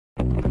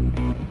Welcome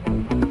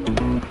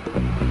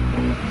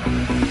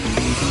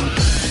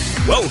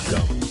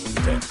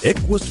to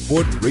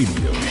EquiSport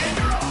Radio,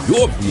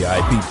 your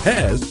VIP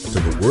pass to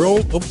the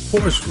world of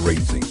horse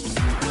racing.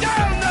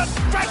 Down the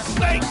stretch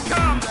they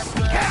come!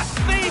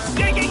 Canty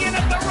digging in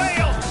at the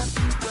rail!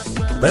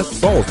 Let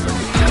Salzman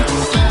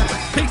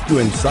take you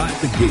inside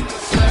the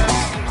gates,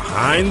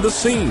 behind the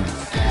scenes,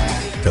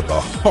 to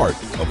the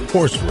heart of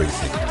horse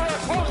racing.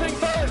 Closing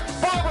third,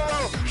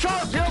 Barbaro,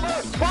 Charlsie,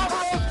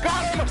 Barbaro's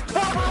got him!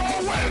 Barbaro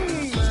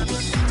wins!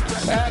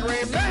 And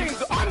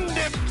remains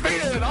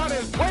undefeated on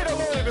his way to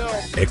Louisville.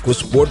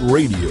 EquiSport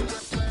Radio.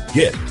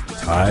 Get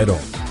tied on.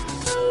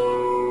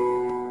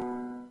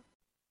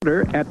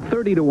 At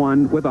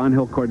 30-1 with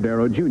Angel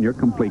Cordero Jr.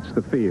 completes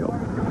the field.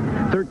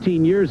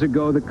 13 years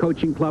ago, the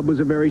coaching club was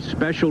a very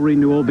special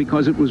renewal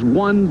because it was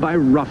won by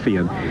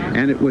Ruffian,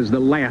 and it was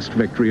the last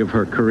victory of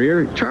her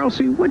career.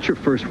 Charlsie, what's your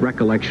first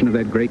recollection of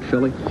that great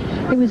filly?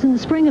 It was in the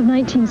spring of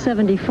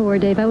 1974,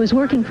 Dave. I was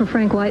working for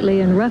Frank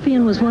Whiteley, and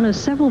Ruffian was one of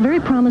several very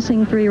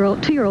promising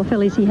two-year-old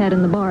fillies he had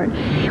in the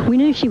barn. We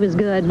knew she was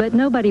good, but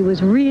nobody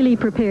was really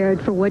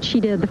prepared for what she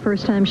did the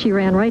first time she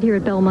ran right here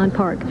at Belmont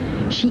Park.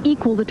 She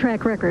equaled the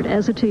track record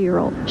as a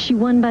two-year-old. She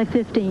won by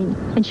 15,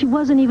 and she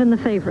wasn't even the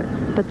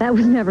favorite, but that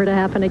was never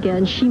to happen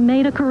again. She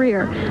made a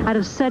career out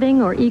of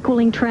setting or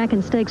equaling track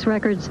and stakes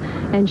records,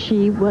 and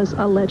she was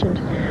a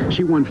legend.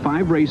 She won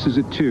 5 races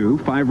at 2,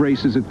 5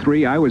 races at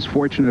 3. I was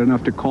fortunate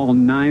enough to call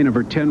 9 of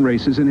her 10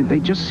 races, and they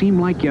just seem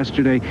like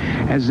yesterday,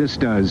 as this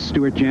does.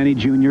 Stuart Janney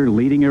Jr.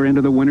 leading her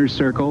into the winner's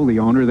circle, the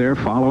owner there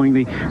following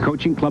the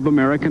Coaching Club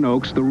American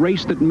Oaks, the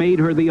race that made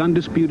her the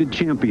undisputed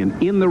champion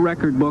in the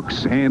record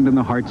books and in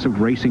the hearts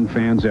of racing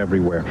fans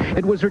everywhere.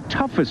 It was her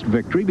toughest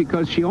victory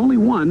because she only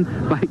won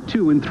by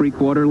 2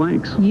 3/4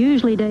 lengths.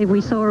 Usually, Dave,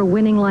 we saw her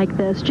winning like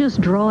this, just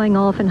drawing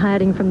off and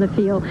hiding from the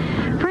field.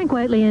 Frank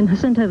Whiteley and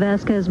Jacinto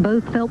Vasquez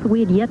both felt that we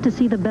had yet to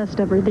see the best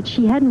of her, that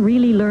she hadn't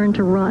really learned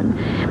to run.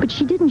 But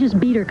she didn't just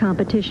beat her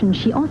competition,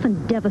 she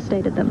often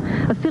devastated them.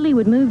 A filly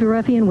would move to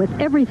Ruffian with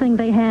everything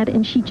they had,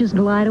 and she'd just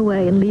glide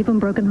away and leave them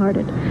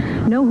brokenhearted.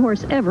 No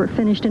horse ever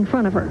finished in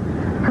front of her.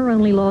 Her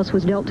only loss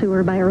was dealt to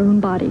her by her own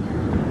body.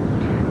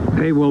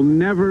 They will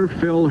never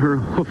fill her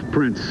hoof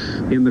prints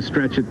in the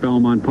stretch at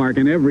Belmont Park,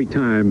 and every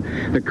time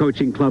the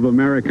Coaching Club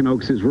American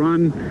Oaks is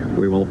run,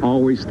 we will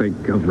always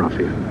think of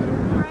Ruffian.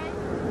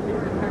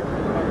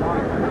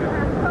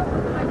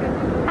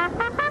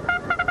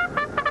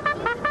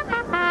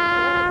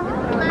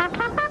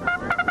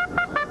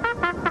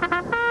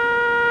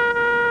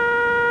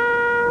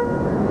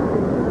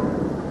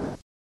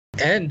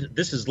 And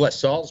this is Les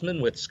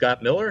Salzman with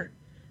Scott Miller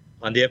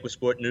on the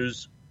EquiSport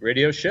News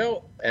radio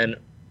show. And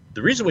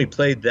the reason we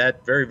played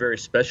that very, very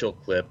special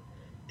clip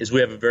is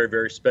we have a very,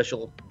 very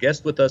special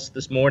guest with us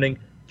this morning,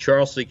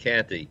 Charlsie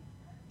Canty.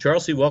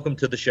 Charlsie, welcome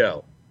to the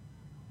show.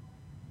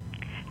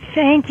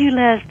 Thank you,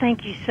 Les.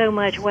 Thank you so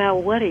much. Wow,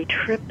 what a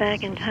trip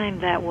back in time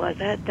that was.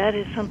 That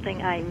is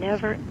something I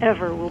never,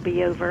 ever will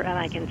be over, and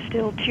I can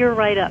still tear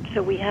right up.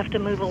 So we have to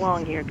move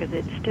along here because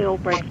it still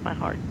breaks my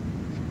heart.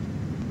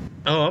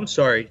 Oh, I'm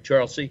sorry,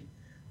 Charlsie.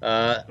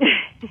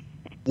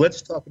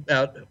 Let's talk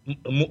about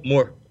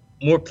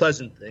more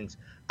pleasant things.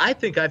 I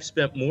think I've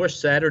spent more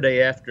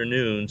Saturday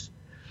afternoons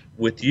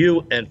with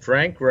you and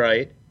Frank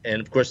Wright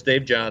and, of course,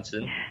 Dave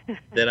Johnson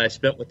than I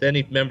spent with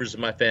any members of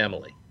my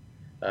family.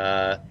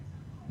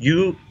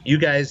 You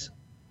guys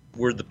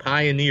were the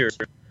pioneers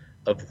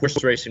of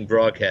horse racing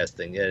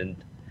broadcasting,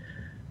 and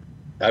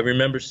I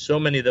remember so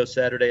many of those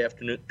Saturday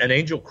afternoons. And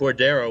Angel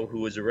Cordero,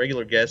 who was a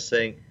regular guest,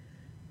 saying,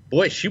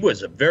 boy, she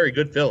was a very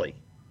good filly.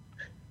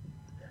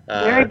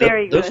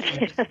 Very good.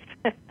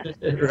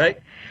 Right?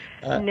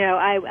 No,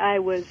 I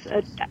was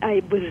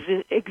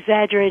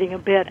exaggerating a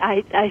bit.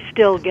 I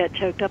still get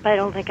choked up. I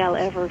don't think I'll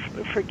ever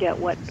forget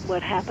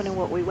what happened and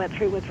what we went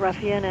through with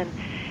Ruffian.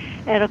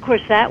 And of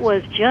course, that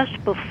was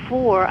just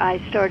before I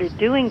started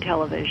doing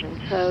television.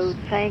 So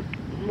thank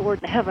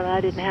Lord in heaven I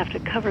didn't have to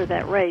cover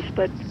that race.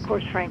 But, of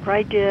course, Frank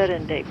Wright did,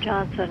 and Dave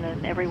Johnson,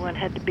 and everyone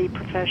had to be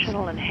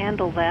professional and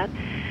handle that.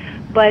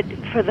 But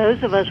for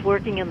those of us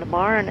working in the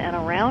barn and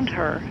around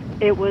her,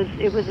 it was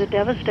a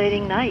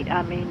devastating night.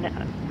 I mean,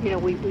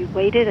 we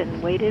waited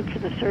and waited for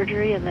the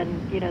surgery, and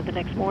then, the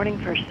next morning,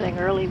 first thing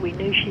early, we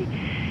knew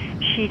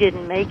she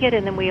didn't make it,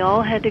 and then we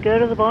all had to go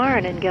to the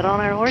barn and get on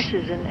our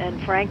horses,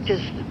 and Frank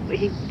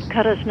he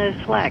cut us no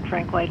slack,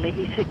 Frank Whiteley.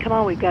 He said, come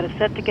on, we've got a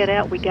set to get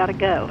out, we got to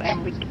go.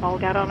 And we all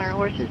got on our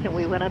horses, and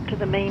we went up to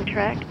the main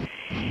track.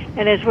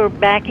 And as we're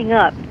backing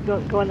up,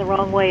 going the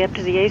wrong way up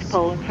to the 8th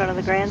pole in front of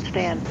the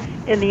grandstand,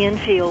 in the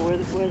infield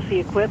was the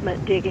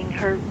equipment digging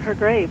her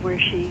grave where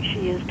she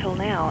is till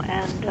now.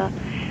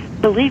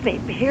 And believe me,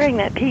 hearing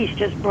that piece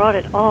just brought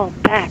it all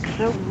back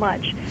so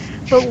much.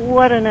 But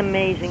what an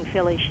amazing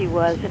filly she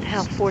was, and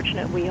how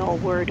fortunate we all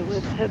were to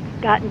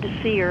have gotten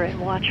to see her and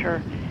watch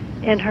her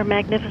in her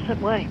magnificent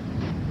way.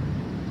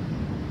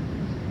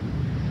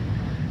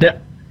 Now,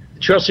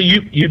 Charlsie,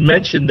 you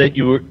mentioned that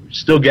you were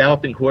still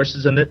galloping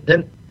horses, and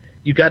then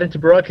you got into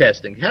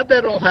broadcasting. How'd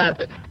that all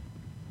happen?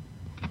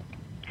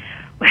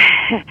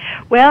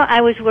 Well,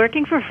 I was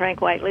working for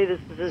Frank Whiteley.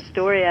 This is a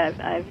story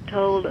I've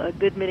told a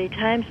good many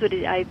times, but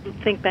I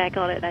think back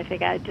on it, and I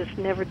think I just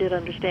never did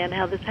understand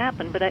how this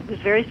happened. But it was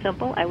very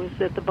simple. I was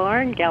at the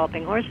barn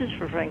galloping horses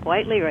for Frank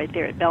Whiteley right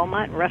there at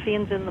Belmont,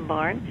 Ruffians in the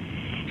barn,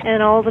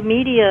 and all the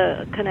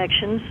media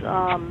connections,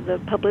 the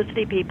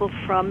publicity people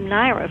from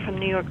NYRA, from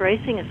New York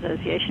Racing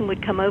Association,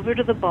 would come over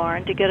to the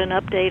barn to get an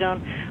update on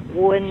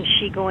when is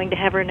she going to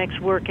have her next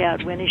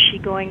workout, when is she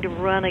going to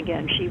run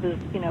again. She was,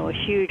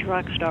 a huge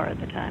rock star at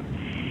the time.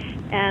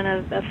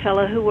 And a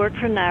fellow who worked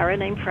for NYRA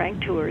named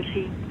Frank Tours,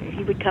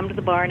 he would come to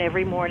the barn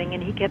every morning,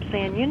 and he kept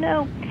saying,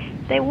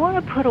 they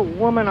want to put a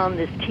woman on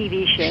this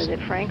TV show that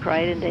Frank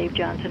Wright and Dave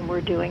Johnson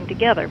were doing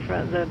together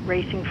for the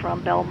Racing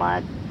from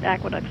Belmont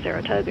Aqueduct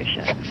Saratoga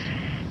show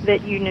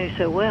that you knew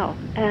so well.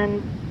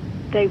 And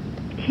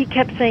he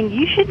kept saying,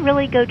 you should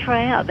really go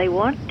try out. They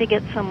want to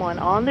get someone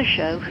on the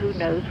show who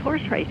knows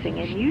horse racing,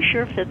 and you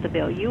sure fit the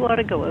bill. You ought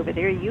to go over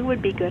there. You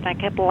would be good. And I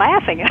kept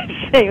laughing.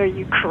 I'd say, are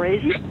you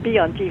crazy? Be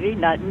on TV?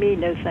 Not me,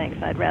 no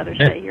thanks. I'd rather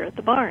stay here at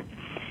the barn.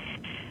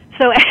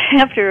 So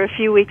after a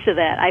few weeks of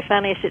that, I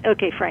finally said,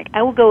 okay, Frank,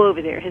 I will go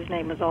over there. His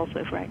name was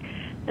also Frank.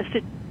 I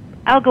said,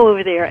 I'll go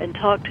over there and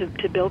talk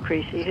to Bill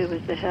Creasy, who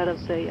was the head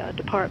of the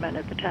department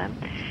at the time.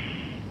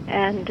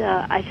 And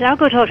I said, I'll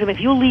go talk to him if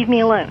you'll leave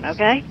me alone,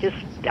 okay?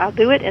 I'll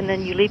do it, and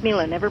then you leave me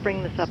alone. Never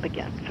bring this up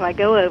again. So I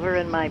go over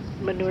in my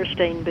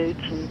manure-stained boots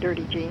and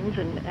dirty jeans,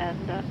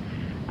 and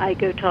I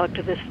go talk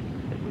to this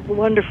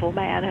wonderful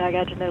man who I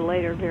got to know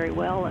later very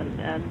well,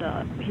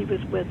 and he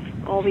was with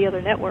all the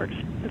other networks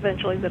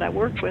eventually that I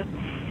worked with.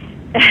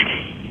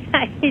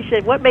 And he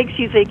said, what makes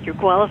you think you're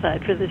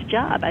qualified for this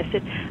job? I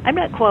said, I'm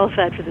not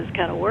qualified for this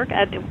kind of work.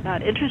 I'm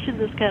not interested in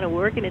this kind of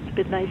work, and it's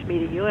been nice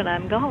meeting you, and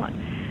I'm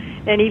gone.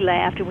 And he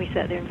laughed, and we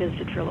sat there and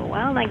visited for a little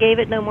while, and I gave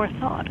it no more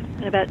thought.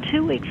 And about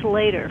 2 weeks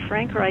later,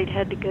 Frank Wright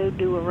had to go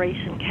do a race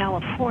in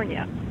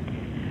California.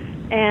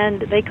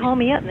 And they called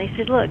me up, and they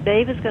said, look,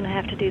 Dave is going to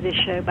have to do this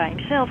show by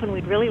himself, and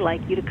we'd really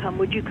like you to come.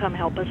 Would you come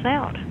help us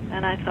out?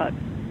 And I thought,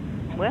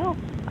 well,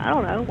 I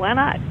don't know. Why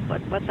not?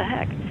 What the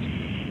heck?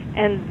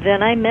 And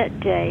then I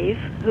met Dave,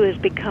 who has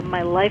become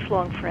my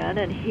lifelong friend,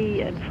 and he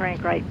and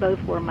Frank Wright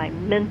both were my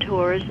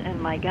mentors and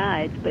my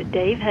guides. But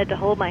Dave had to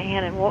hold my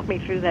hand and walk me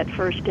through that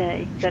first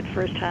day, that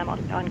first time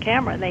on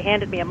camera. And they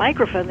handed me a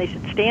microphone. They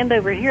said, stand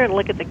over here and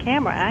look at the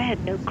camera. I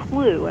had no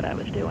clue what I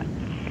was doing.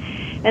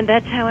 And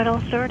that's how it all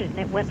started, and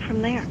it went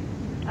from there.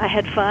 I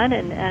had fun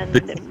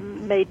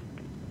and made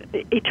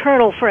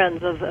eternal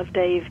friends of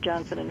Dave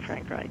Johnson and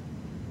Frank Wright.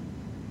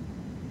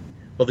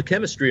 Well, the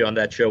chemistry on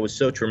that show was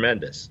so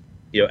tremendous.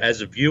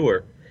 As a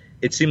viewer,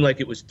 it seemed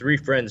like it was three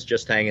friends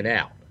just hanging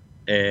out,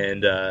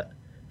 and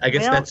I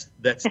guess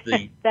that's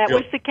the that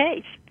was the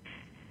case,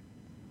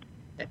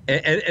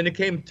 and it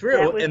came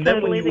through. And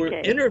then when you were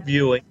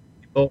interviewing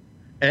people,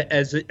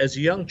 as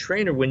a young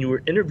trainer, when you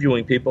were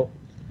interviewing people,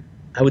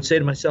 I would say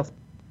to myself,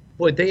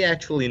 "Boy, they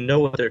actually know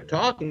what they're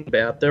talking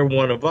about. They're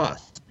one of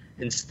us."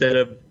 Instead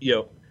of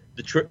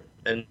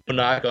and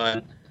knock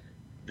on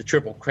the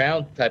Triple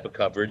Crown type of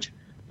coverage,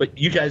 but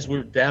you guys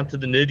were down to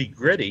the nitty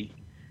gritty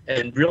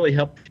and really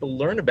help people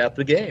learn about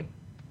the game.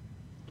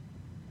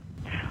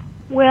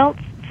 Well,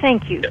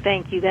 thank you.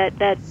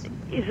 That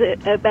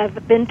is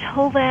I've been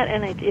told that,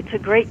 and it's a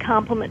great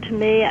compliment to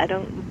me. I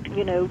don't,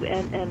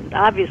 and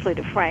obviously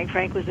to Frank.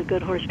 Frank was a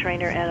good horse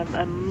trainer and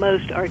a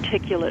most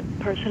articulate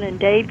person, and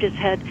Dave just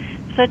had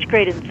such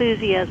great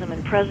enthusiasm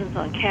and presence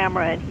on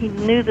camera, and he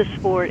knew the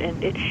sport,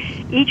 and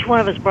each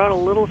one of us brought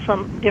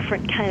some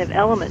different kind of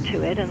element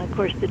to it, and of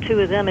course the two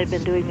of them had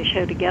been doing the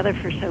show together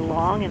for so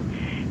long,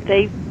 and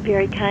they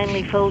very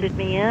kindly folded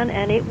me in,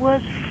 and it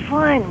was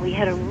fun. We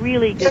had a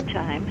really good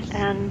time,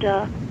 and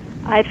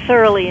I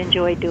thoroughly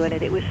enjoyed doing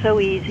it. It was so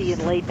easy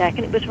and laid back,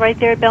 and it was right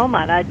there at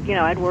Belmont.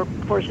 I'd work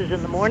horses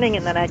in the morning,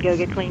 and then I'd go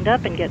get cleaned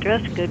up and get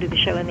dressed and go do the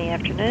show in the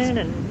afternoon,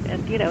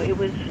 and it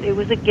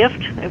was a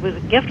gift. It was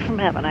a gift from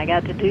heaven. I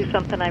got to do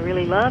something I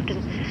really loved,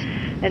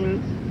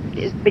 and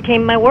it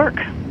became my work.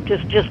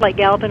 Just like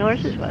galloping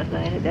horses was.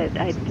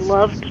 I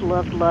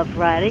loved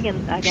riding,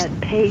 and I got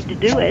paid to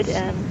do it,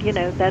 and,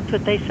 that's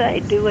what they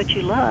say, do what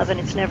you love, and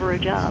it's never a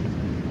job.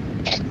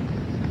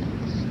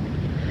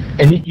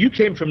 And you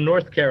came from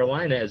North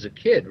Carolina as a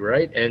kid,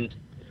 right? And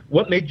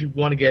what made you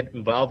want to get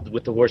involved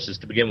with the horses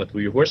to begin with?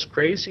 Were you horse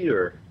crazy,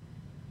 or?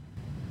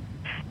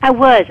 I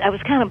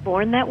was kind of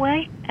born that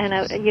way, and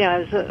I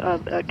was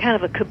a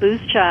kind of a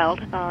caboose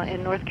child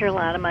in North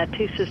Carolina. My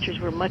two sisters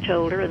were much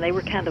older, and they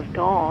were kind of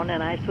gone,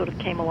 and I sort of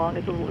came along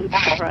as a little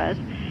surprise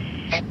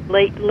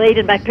late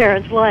in my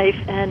parents' life,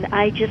 and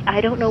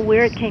I don't know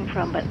where it came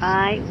from, but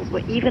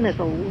even as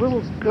a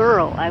little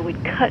girl, I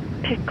would cut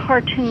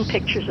cartoon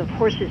pictures of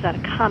horses out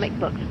of comic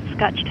books and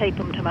scotch tape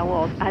them to my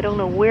walls. I don't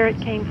know where it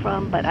came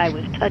from, but I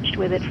was touched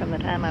with it from the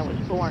time I was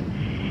born.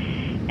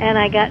 And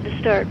I got to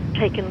start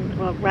taking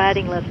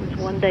riding lessons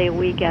one day a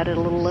week out at a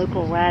little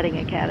local riding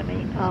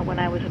academy when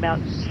I was about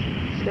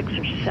 6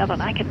 or 7.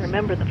 I can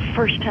remember the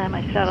first time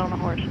I sat on a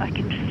horse. I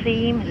can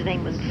see him. His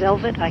name was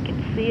Velvet. I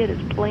can see it as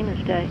plain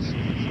as day.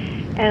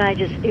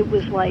 And it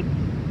was like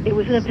it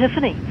was an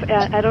epiphany.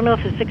 I don't know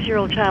if a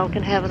 6-year-old child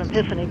can have an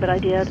epiphany, but I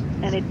did,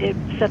 and it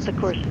set the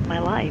course of my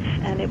life.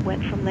 And it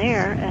went from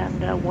there,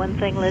 and one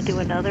thing led to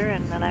another,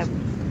 and then I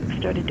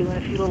started doing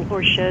a few little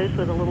horse shows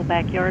with a little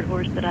backyard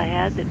horse that I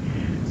had that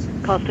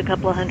cost a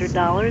couple of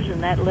 $100,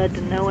 and that led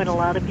to knowing a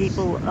lot of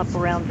people up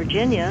around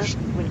Virginia.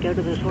 Would go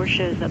to those horse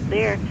shows up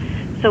there.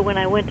 So when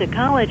I went to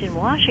college in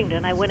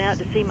Washington, I went out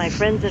to see my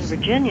friends in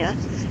Virginia,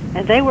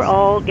 and they were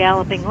all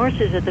galloping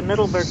horses at the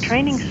Middleburg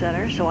Training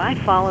Center. So I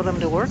followed them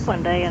to work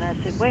one day, and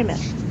I said, wait a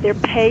minute, they're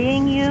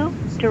paying you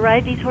to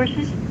ride these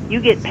horses?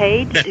 You get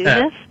paid to do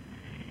this?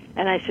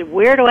 And I said,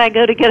 where do I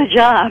go to get a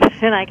job?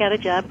 And I got a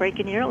job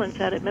breaking yearlings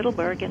out at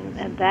Middleburg,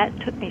 and that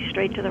took me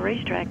straight to the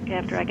racetrack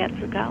after I got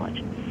through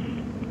college,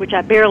 which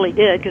I barely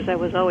did because I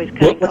was always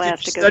cutting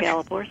class to go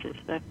gallop horses.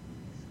 So.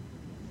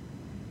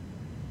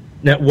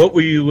 Now, what were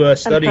you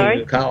studying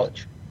in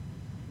college?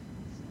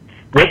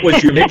 What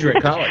was your major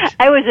in college?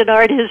 I was an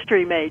art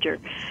history major.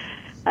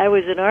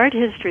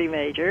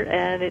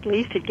 And at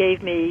least it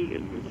gave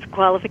me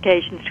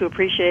qualifications to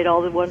appreciate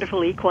all the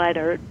wonderful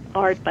equine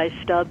art by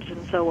Stubbs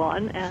and so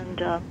on. And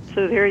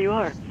so there you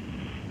are.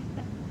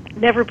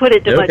 Never put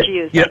it to much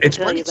use, I can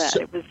tell you that.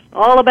 It was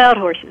all about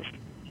horses.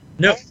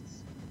 No,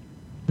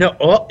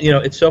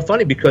 it's so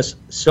funny because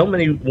so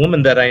many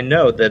women that I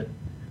know that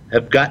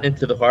have gotten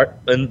into the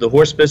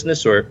horse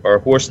business or are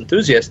horse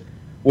enthusiasts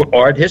were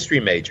art history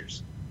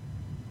majors.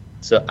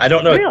 So I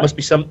don't know. Really? It must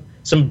be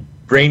some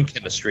brain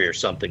chemistry or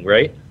something,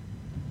 right?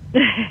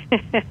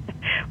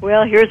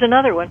 Well, here's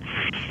another one.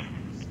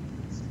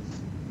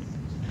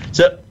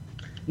 So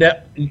now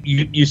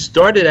you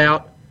started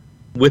out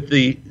with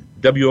the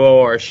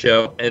WOR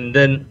show and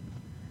then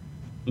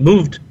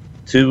moved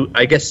to,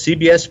 I guess,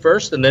 CBS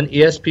first and then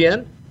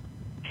ESPN?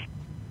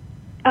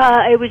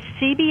 It was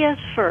CBS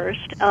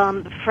first.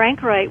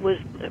 Frank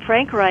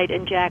Wright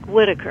and Jack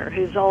Whitaker,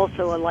 who's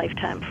also a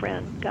lifetime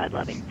friend, God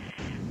love him,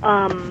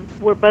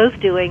 were both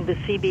doing the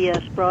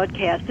CBS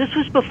broadcast. This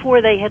was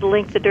before they had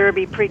linked the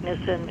Derby,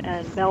 Preakness,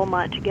 and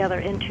Belmont together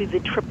into the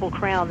Triple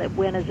Crown that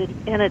went as an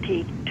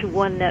entity to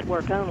one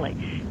network only.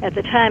 At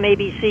the time,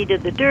 ABC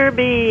did the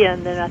Derby,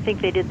 and then I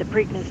think they did the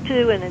Preakness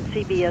too, and then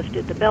CBS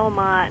did the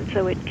Belmont, and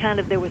so it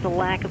there was a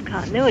lack of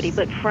continuity.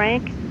 But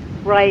Frank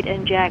Wright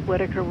and Jack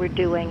Whitaker were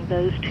doing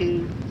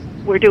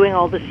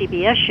all the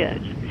CBS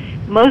shows,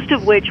 most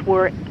of which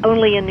were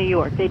only in New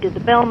York. They did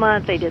the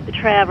Belmont, they did the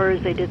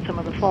Travers, they did some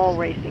of the fall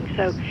racing.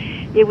 So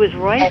it was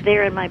right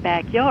there in my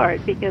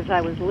backyard because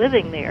I was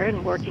living there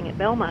and working at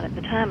Belmont at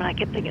the time, and I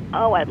kept thinking,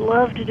 oh, I'd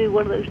love to do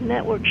one of those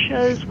network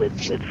shows with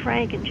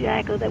Frank and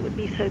Jack. Oh, that would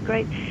be so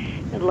great.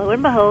 And lo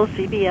and behold,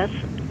 CBS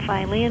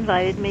finally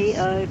invited me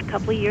a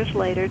couple of years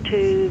later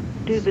to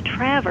do the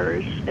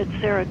Travers at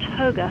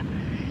Saratoga.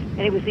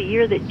 And it was the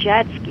year that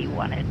Jadsky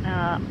won it.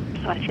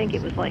 So I think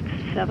it was like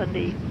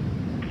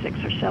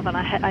 76 or 7.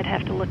 I'd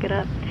have to look it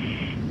up.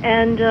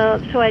 And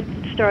so I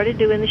started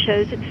doing the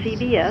shows at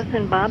CBS.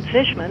 And Bob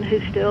Fishman,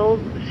 who still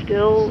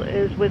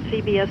is with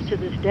CBS to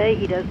this day,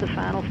 he does the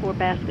Final Four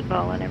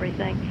basketball and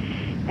everything.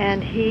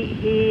 And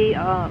he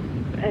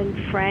and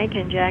Frank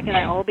and Jack and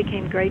I all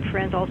became great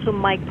friends. Also,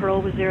 Mike Pearl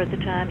was there at the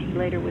time. He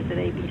later was at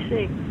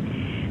ABC.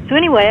 So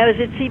anyway, I was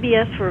at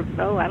CBS for,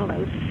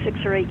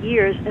 6 or 8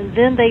 years, and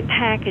then they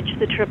packaged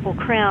the Triple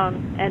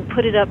Crown and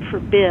put it up for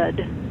bid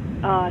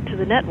to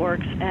the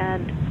networks,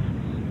 and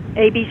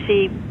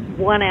ABC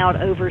won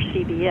out over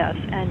CBS.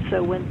 And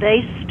so when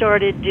they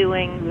started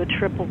doing the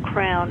Triple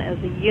Crown as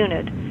a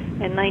unit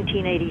in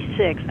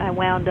 1986, I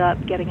wound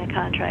up getting a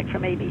contract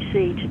from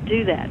ABC to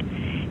do that.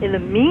 In the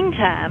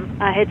meantime,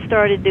 I had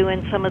started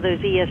doing some of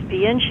those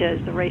ESPN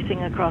shows, the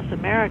Racing Across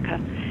America,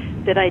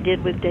 that I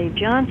did with Dave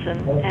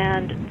Johnson,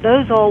 and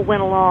those all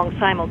went along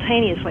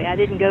simultaneously. I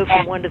didn't go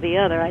from one to the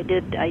other. I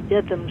did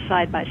them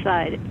side by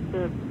side,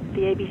 the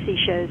ABC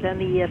shows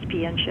and the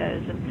ESPN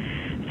shows.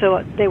 And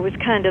so there was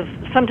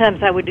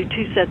sometimes I would do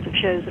 2 sets of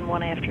shows in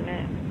one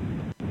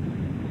afternoon.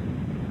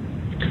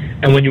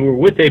 And when you were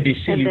with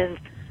ABC,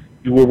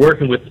 you were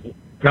working with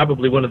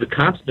probably one of the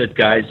consummate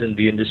guys in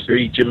the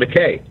industry, Jim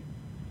McKay.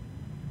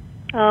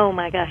 Oh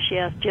my gosh,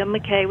 yes. Jim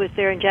McKay was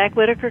there, and Jack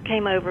Whitaker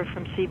came over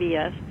from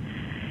CBS.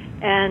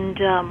 And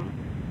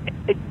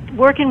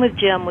working with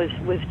Jim was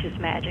just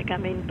magic. I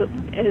mean, but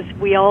as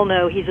we all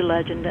know, he's a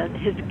legend, and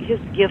his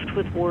gift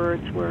with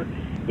words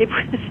it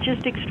was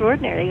just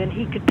extraordinary. And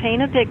he could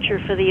paint a picture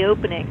for the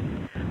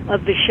opening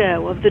of the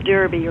show, of the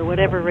Derby or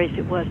whatever race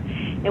it was,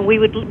 and we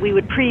would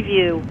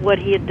preview what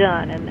he had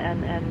done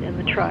and in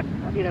the truck,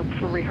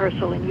 for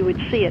rehearsal, and you would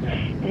see it,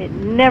 and it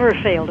never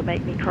failed to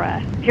make me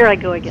cry. Here I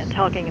go again,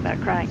 talking about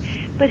crying.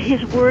 But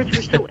his words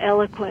were so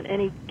eloquent,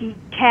 and he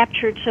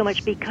captured so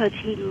much because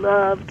he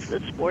loved the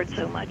sport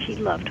so much. He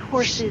loved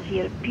horses. He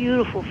had a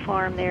beautiful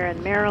farm there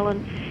in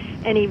Maryland,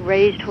 and he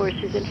raised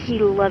horses, and he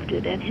loved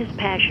it, and his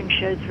passion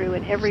showed through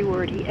in every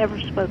word he ever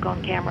spoke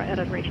on camera at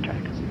a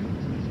racetrack.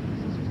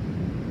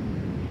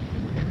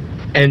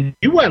 And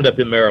you wound up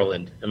in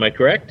Maryland, am I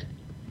correct?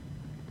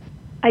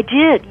 I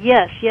did,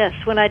 yes.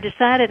 When I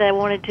decided I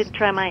wanted to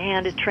try my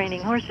hand at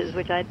training horses,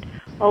 which I'd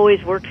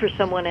always worked for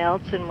someone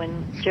else. And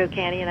when Joe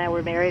Canty and I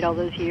were married all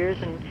those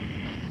years, and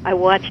I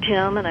watched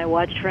him and I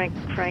watched Frank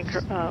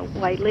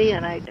Whiteley,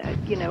 and I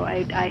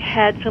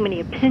had so many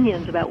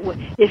opinions about what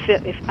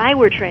if I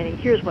were training,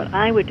 here's what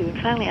I would do.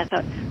 And finally, I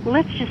thought, well,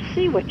 let's just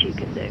see what you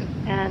can do.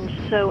 And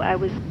so I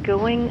was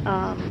going.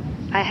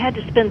 I had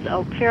to spend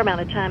a fair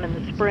amount of time in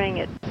the spring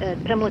at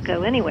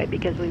Pimlico anyway,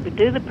 because we would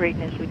do the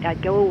Preakness.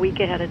 I'd go a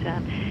week ahead of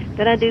time.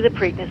 Then I'd do the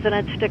Preakness. Then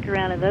I'd stick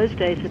around. In those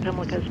days, the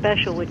Pimlico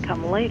Special would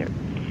come later.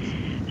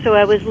 So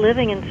I was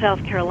living in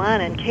South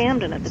Carolina, in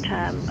Camden at the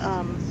time,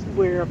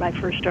 where I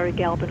first started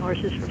galloping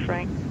horses for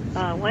Frank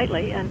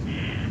Whiteley. And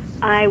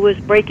I was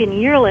breaking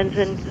yearlings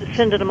and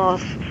sending them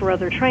off for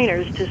other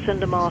trainers to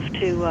send them off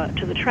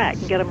to the track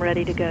and get them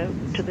ready to go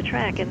to the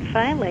track. And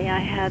finally, I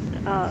had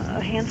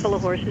a handful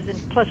of horses,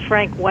 and plus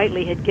Frank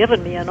Whiteley had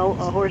given me a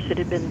horse that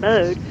had been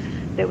bowed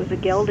that was a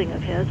gelding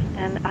of his,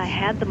 and I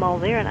had them all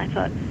there. And I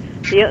thought,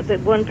 the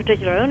one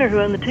particular owner who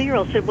owned the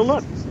 2-year-old said, well,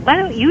 look, why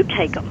don't you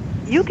take them?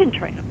 You can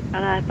train them.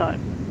 And I thought,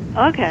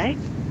 okay,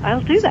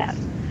 I'll do that.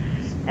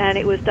 And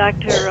it was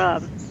Dr.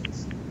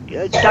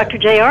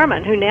 J.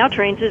 Arman, who now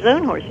trains his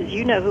own horses.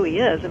 You know who he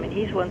is. I mean,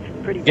 he's won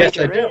some pretty big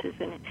races.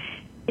 And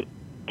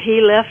he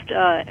left.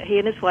 He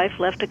and his wife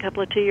left a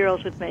couple of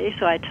 2-year-olds with me.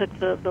 So I took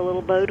the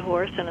little bowed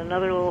horse and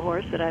another little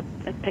horse that I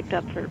picked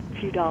up for a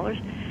few dollars.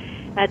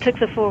 I took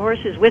the 4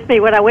 horses with me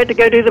when I went to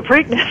go do the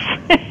Preakness.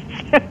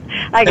 So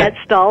I got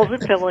stalls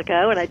at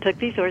Pimlico, and I took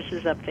these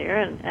horses up there.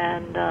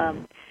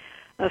 And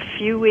a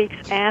few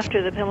weeks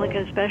after the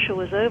Pimlico Special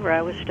was over,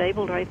 I was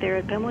stabled right there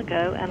at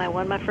Pimlico, and I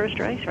won my first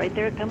race right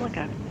there at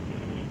Pimlico.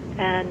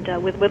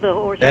 And with a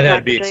horse that had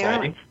to be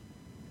exciting.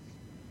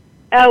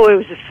 Oh, it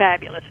was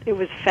fabulous. It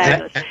was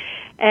fabulous.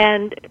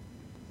 And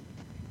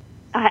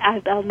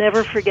I'll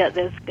never forget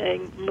this.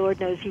 Lord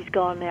knows he's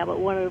gone now, but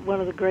one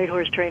of the great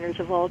horse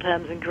trainers of all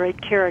times and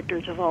great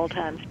characters of all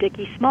times,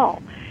 Dickie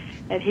Small.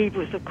 And he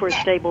was, of course,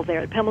 stabled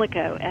there at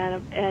Pimlico.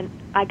 And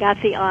I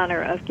got the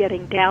honor of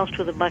getting doused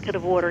with a bucket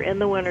of water in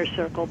the winner's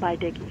circle by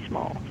Dickie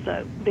Small.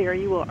 So there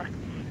you are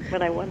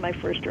when I won my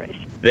first race.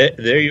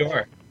 There you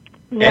are.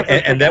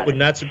 And that would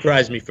not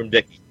surprise me from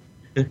Dickie.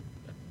 He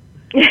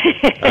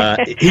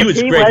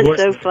was great. He was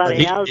so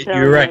funny, I'll tell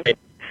you. You're right.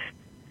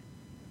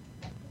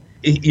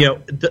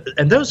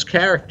 And those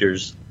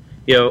characters,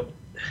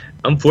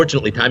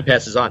 unfortunately, time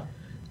passes on.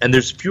 And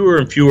there's fewer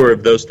and fewer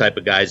of those type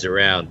of guys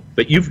around.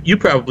 But you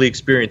probably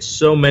experienced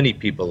so many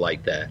people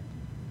like that.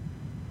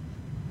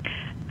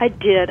 I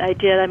did.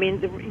 I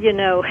mean,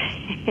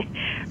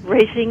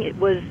 racing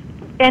was,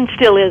 and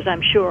still is,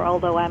 I'm sure.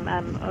 Although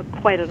I'm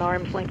quite an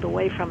arm's length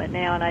away from it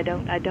now, and I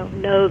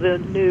don't know the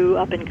new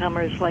up and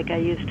comers like I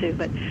used to.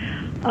 But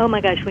oh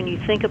my gosh, when you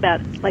think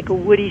about like a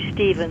Woody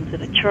Stevens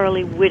and a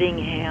Charlie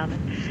Whittingham,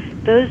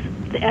 those,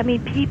 I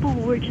mean, people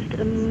were just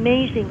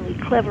amazingly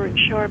clever and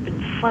sharp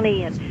and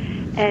funny and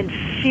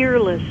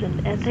fearless,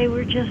 and they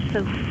were just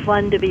so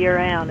fun to be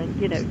around.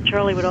 And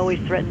Charlie would always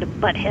threaten to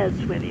butt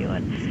heads with you,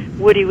 and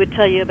Woody would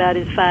tell you about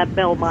his 5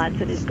 Belmonts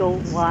and his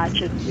gold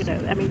watch, and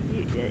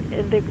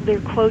and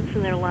their quotes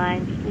and their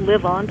lines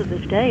live on to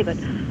this day. But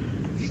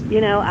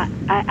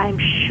I'm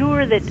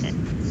sure that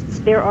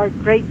there are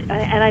great,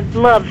 and I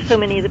love so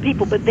many of the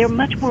people, but they're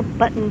much more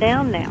buttoned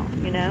down now,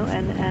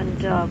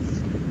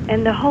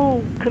 and the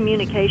whole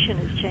communication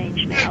has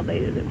changed now.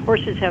 The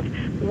horses have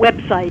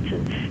websites,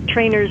 and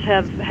trainers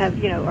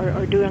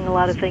are doing a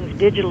lot of things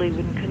digitally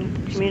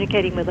when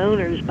communicating with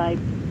owners by,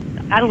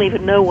 I don't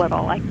even know what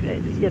all,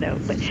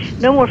 but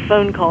no more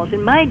phone calls.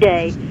 In my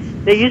day,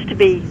 there used to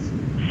be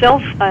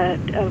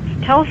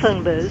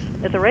telephone booths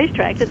at the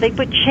racetrack that they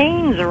put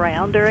chains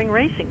around during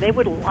racing. They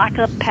would lock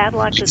up,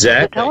 padlock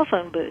the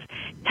telephone booth.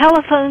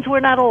 Telephones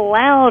were not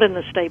allowed in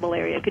the stable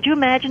area. Could you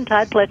imagine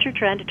Todd Pletcher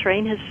trying to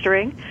train his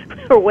string,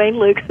 or Wayne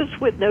Lucas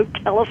with no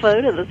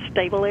telephone in the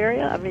stable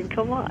area? I mean,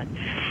 come on.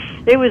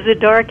 It was the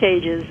dark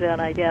ages then,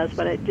 I guess,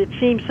 but it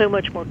seemed so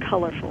much more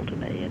colorful to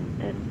me,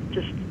 and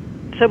just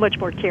so much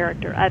more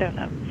character. I don't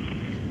know.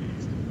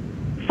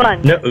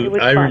 Fun. No,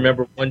 I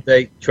remember one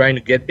day trying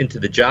to get into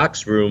the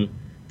jocks room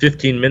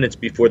 15 minutes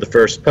before the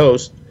first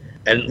post,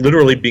 and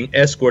literally being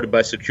escorted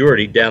by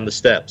security down the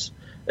steps.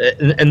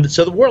 And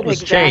so the world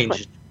has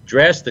changed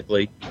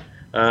drastically,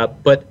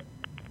 but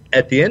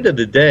at the end of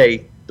the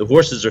day, the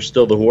horses are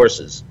still the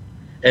horses.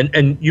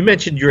 And you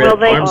mentioned you're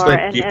at arm's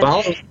length.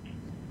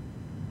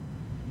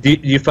 Do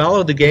you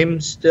follow the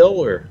game still,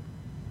 or?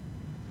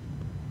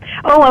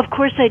 Oh, of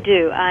course I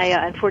do.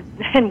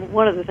 And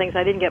one of the things,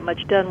 I didn't get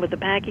much done with the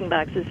packing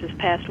boxes this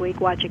past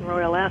week watching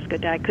Royal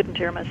Ascot. I couldn't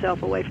tear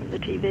myself away from the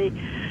TV.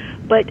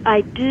 But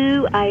I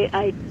do.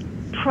 I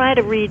try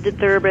to read the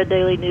Thoroughbred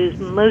Daily News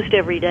most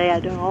every day. I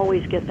don't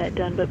always get that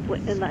done, but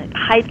in the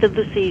height of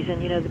the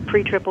season, the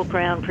pre-Triple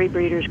Crown,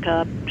 pre-Breeders'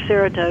 Cup,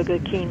 Saratoga,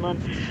 Keeneland,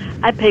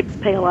 I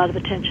pay a lot of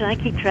attention. I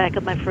keep track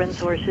of my friends'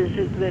 horses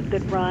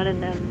that run,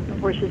 and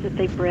horses that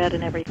they've bred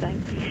and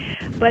everything.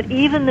 But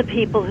even the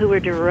people who were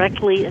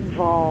directly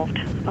involved,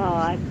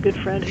 I have a good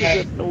friend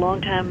who's a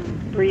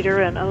longtime breeder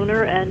and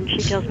owner, and she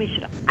tells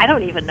me, I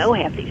don't even know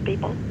half these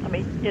people. I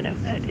mean,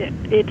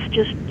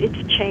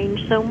 it's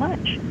changed so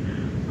much.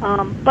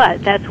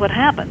 But that's what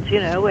happens,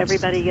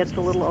 everybody gets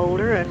a little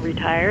older and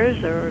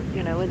retires, or,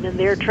 and then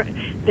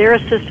their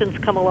assistants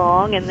come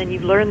along, and then you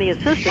learn the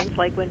assistants,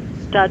 like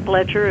when Todd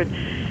Fletcher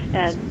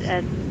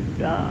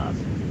and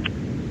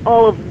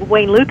all of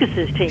Wayne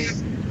Lucas's team,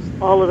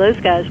 all of those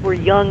guys were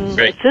young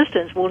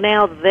assistants. Well,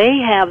 now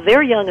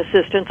their young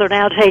assistants are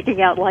now taking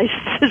out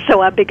licenses,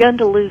 so I've begun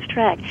to lose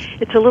track.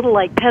 It's a little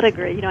like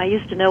pedigree. I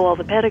used to know all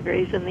the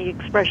pedigrees, and the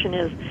expression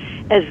is,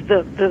 as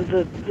the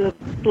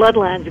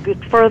bloodlines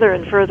get further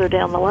and further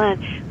down the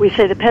line, we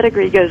say the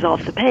pedigree goes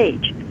off the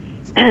page.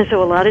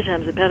 So a lot of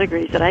times the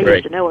pedigrees that I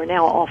used to know are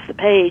now off the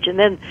page. And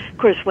then, of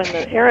course, when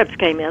the Arabs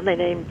came in, they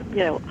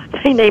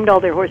named all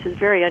their horses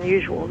very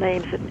unusual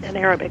names in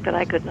Arabic that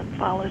I couldn't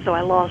follow, so I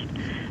lost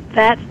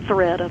that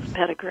thread of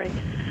pedigree.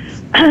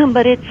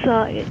 But it's,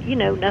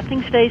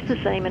 nothing stays the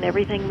same and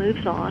everything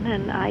moves on,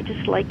 and I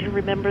just like to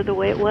remember the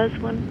way it was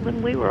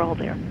when we were all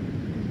there.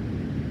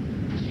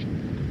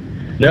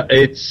 No,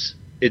 it's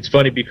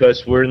funny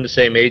because we're in the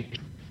same age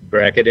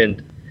bracket,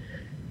 and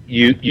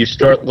you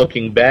start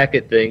looking back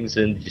at things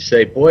and you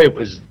say, boy,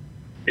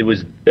 it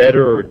was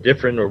better or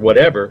different or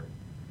whatever.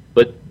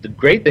 But the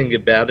great thing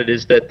about it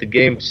is that the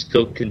game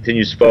still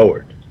continues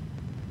forward.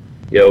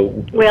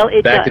 Well,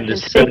 it back does. in the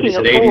 70s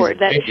and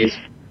 80s,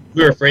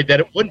 we were afraid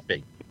that it wouldn't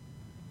be.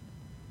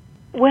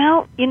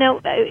 Well,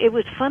 it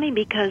was funny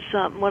because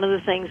one of the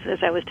things,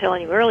 as I was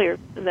telling you earlier,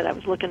 that I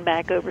was looking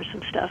back over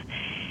some stuff,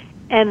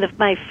 and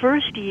my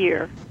first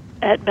year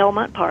at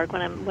Belmont Park,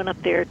 when I went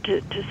up there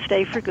to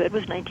stay for good,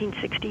 was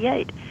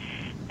 1968.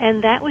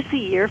 And that was the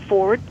year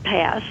Forward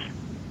Pass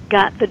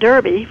got the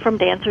Derby from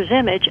Dancer's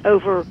Image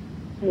over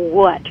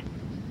what?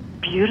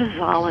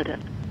 Butazolidin.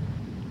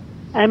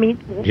 I mean,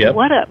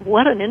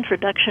 what an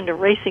introduction to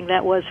racing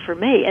that was for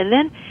me.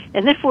 And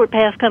then Forward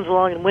Pass comes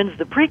along and wins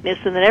the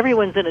Preakness, and then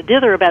everyone's in a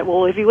dither about,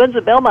 well, if he wins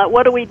the Belmont,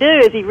 what do we do?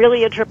 Is he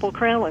really a Triple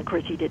Crown? Well, of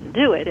course, he didn't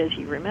do it, as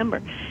you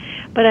remember.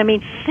 But, I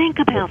mean, think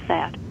about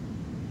that.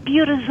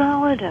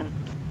 Butazolidin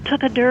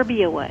took a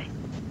Derby away.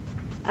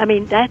 I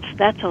mean,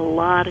 that's a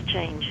lot of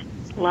change.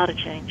 A lot of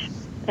change.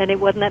 And it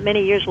wasn't that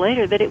many years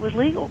later that it was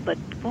legal, but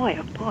boy,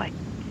 oh boy.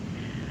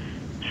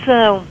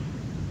 So,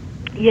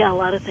 yeah, a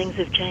lot of things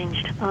have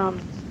changed.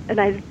 And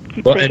I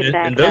keep thinking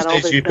back in those about all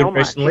days this you could Belmont.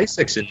 race in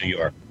Lasix in New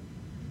York.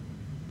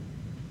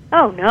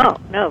 Oh, no.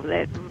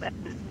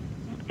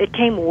 It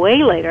came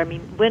way later. I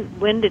mean,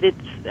 when did it...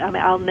 I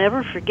mean, I'll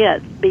never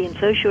forget being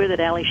so sure that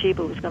Ali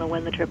Sheba was going to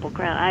win the Triple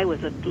Crown. I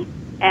was an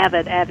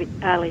avid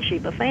Ali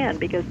Sheba fan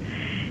because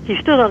he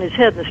stood on his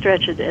head in the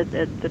stretch at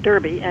the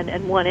Derby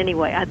and won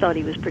anyway. I thought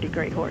he was a pretty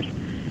great horse.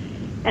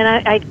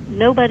 And I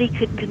nobody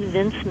could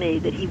convince me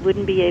that he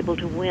wouldn't be able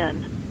to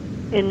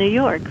win in New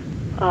York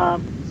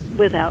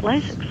without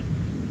Lasix.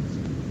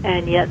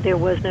 And yet there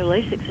was no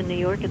Lasix in New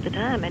York at the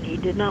time, and he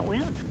did not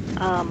win.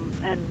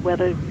 And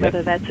whether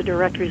that's a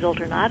direct result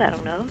or not, I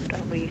don't know.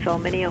 We saw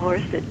many a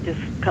horse that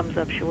just comes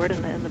up short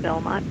in the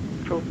Belmont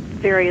for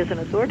various and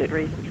assorted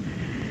reasons.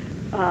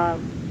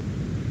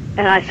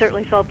 And I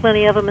certainly saw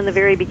plenty of them in the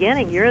very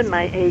beginning. You're in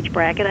my age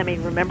bracket. I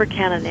mean, remember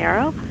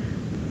Canonero?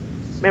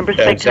 Remember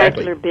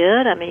Spectacular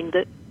Bid? I mean,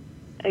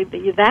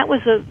 that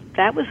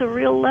was a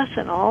real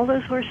lesson. All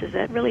those horses,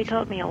 that really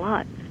taught me a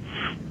lot.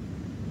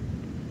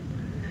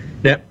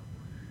 Now,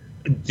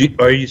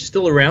 are you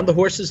still around the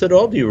horses at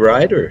all? Do you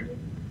ride or?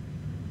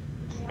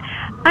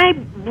 I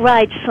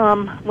ride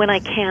some when I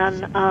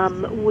can.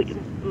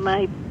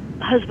 My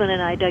husband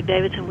and I, Doug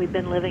Davidson, we've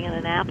been living in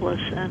Annapolis,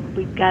 and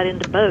we got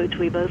into boats.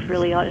 We both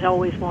really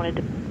always wanted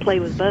to play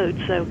with boats,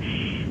 so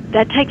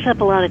that takes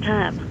up a lot of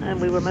time. And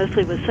we were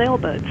mostly with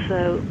sailboats.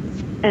 So,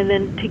 and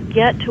then to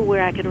get to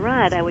where I could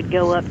ride, I would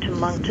go up to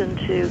Moncton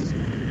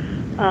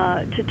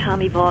to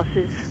Tommy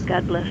Voss's.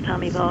 God bless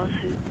Tommy Voss,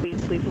 who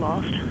we've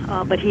lost,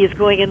 but he is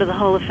going into the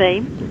Hall of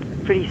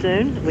Fame pretty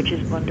soon, which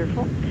is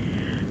wonderful.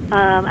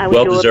 I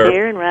would go up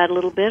there and ride a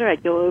little bit, or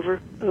I'd go over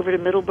to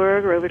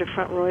Middleburg or over to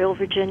Front Royal,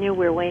 Virginia,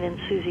 where Wayne and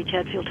Susie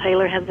Chatfield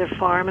Taylor have their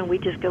farm, and we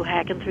just go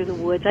hacking through the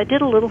woods. I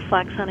did a little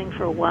fox hunting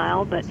for a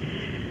while, but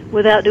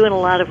without doing a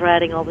lot of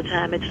riding all the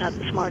time, it's not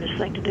the smartest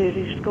thing to do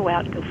to just go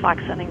out and go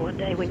fox hunting one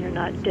day when you're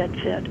not dead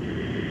fit.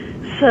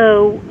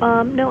 So,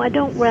 no, I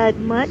don't ride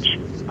much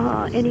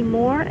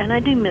anymore, and I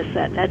do miss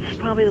that. That's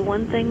probably the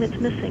one thing that's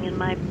missing in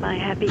my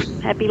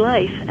happy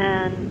life,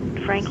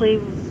 and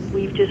frankly,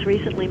 we've just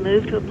recently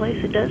moved to a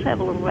place that does have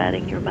a little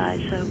riding nearby,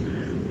 so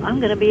I'm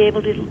going to be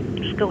able to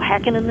just go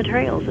hacking in the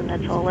trails, and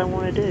that's all I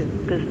want to do,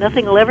 because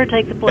nothing will ever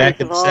take the place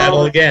of all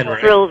the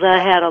thrills I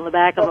had on the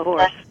back of a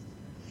horse.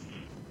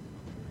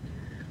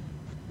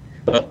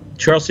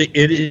 Charlsie,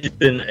 it has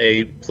been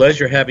a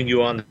pleasure having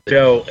you on the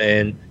show,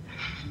 and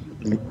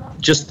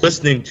just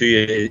listening to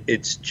you,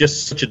 it's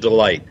just such a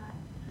delight.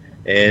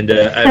 And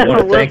I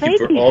want to thank you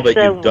for all that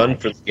you've done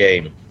for the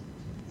game.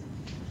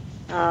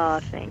 Oh,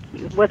 thank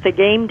you. What the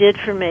game did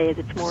for me,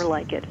 it's more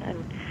like it.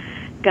 And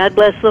God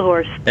bless the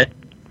horse.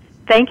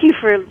 Thank you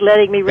for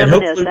letting me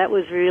reminisce. That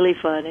was really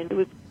fun, and it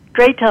was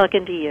great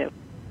talking to you.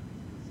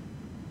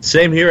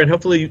 Same here, and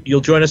hopefully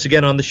you'll join us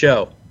again on the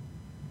show.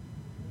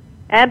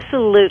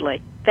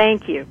 Absolutely.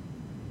 Thank you.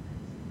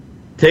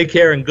 Take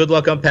care and good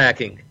luck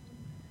unpacking.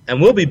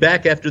 And we'll be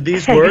back after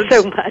these Thanks words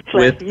so much,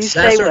 with you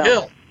stay Sasscer well.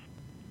 Hill.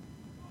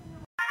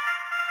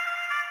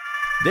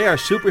 They are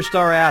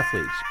superstar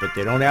athletes, but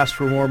they don't ask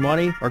for more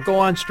money or go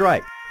on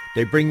strike.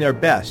 They bring their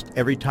best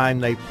every time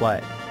they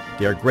play.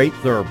 They are great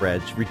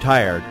thoroughbreds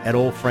retired at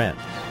Old Friends.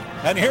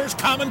 And here's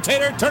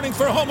commentator turning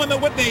for home in the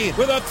Whitney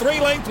with a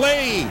 3-length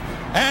lead.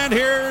 And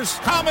here's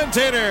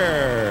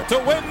commentator to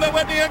win the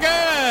Whitney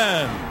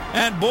again.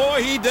 And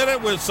boy, he did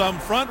it with some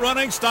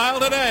front-running style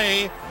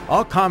today.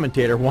 All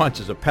commentator wants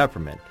is a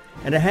peppermint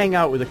and to hang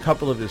out with a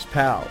couple of his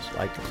pals,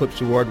 like Eclipse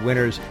Award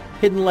winners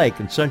Hidden Lake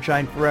and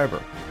Sunshine Forever,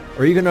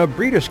 or even a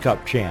Breeders'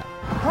 Cup champ.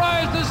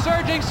 Prize the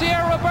surging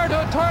Sierra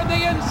Roberto toward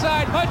the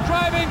inside. A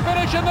driving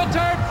finish in the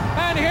turn,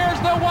 and here's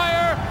the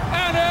wire,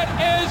 and it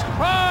is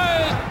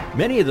prized.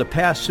 Many of the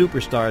past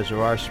superstars of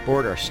our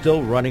sport are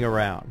still running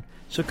around.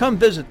 So come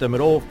visit them at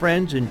Old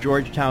Friends in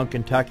Georgetown,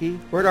 Kentucky,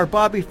 or at our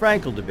Bobby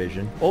Frankel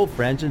division, Old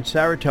Friends in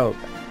Saratoga.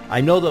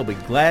 I know they'll be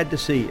glad to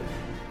see you.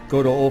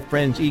 Go to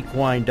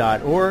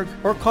oldfriendsequine.org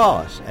or call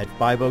us at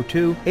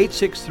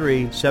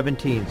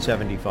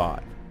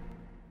 502-863-1775.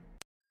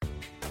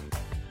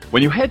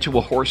 When you head to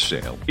a horse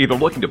sale, either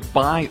looking to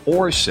buy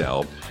or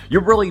sell, you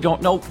really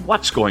don't know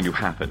what's going to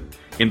happen.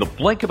 In the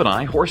blink of an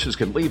eye, horses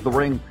can leave the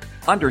ring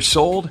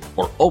undersold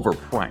or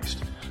overpriced.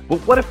 But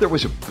what if there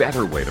was a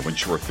better way to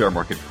ensure a fair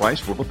market price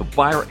for both the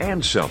buyer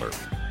and seller?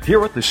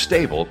 Here at the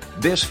stable,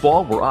 this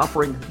fall, we're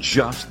offering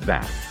just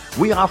that.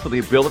 We offer the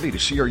ability to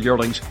see your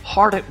yearlings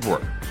hard at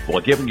work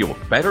while giving you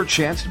a better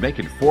chance to make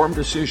informed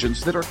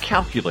decisions that are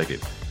calculated,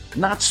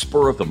 not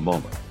spur of the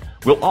moment.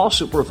 We'll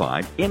also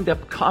provide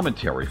in-depth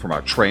commentary from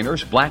our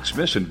trainers,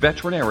 blacksmiths, and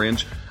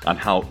veterinarians on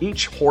how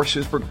each horse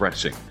is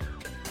progressing.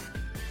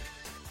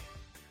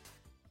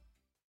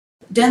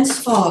 Dense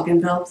fog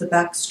enveloped the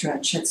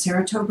backstretch at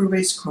Saratoga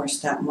Racecourse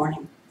that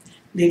morning,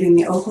 leaving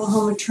the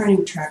Oklahoma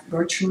turning track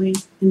virtually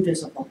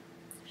invisible.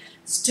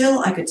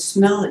 Still, I could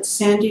smell its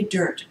sandy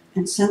dirt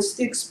and sense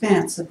the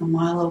expanse of the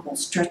mile oval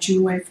stretching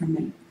away from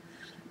me.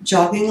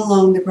 Jogging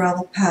along the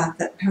gravel path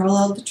that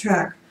paralleled the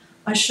track,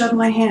 I shoved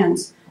my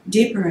hands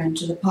deeper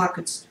into the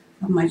pockets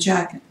of my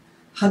jacket,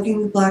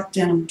 hugging the black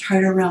denim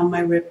tight around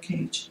my rib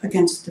cage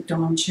against the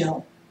dawn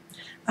chill.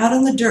 Out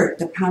on the dirt,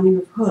 the pounding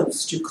of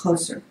hooves drew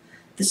closer,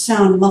 the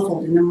sound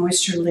muffled in the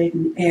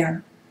moisture-laden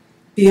air.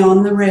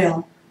 Beyond the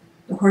rail,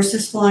 the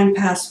horses flying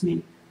past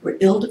me were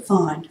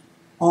ill-defined,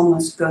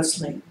 almost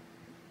ghostly.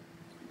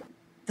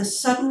 The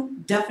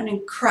sudden,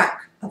 deafening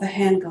crack of a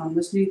handgun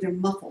was neither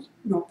muffled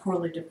nor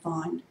poorly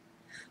defined.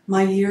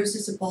 My years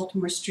as a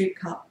Baltimore street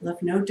cop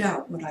left no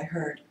doubt what I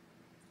heard.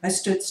 I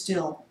stood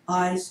still,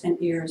 eyes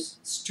and ears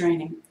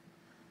straining.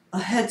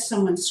 Ahead,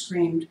 someone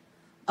screamed,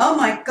 "Oh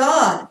my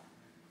God!"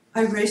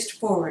 I raced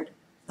forward.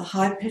 The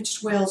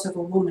high-pitched wails of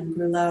a woman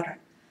grew louder.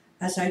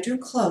 As I drew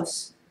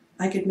close,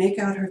 I could make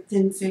out her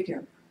thin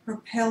figure, her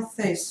pale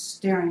face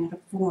staring at a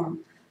form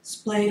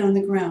splayed on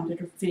the ground at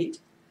her feet.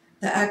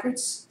 The acrid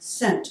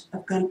scent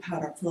of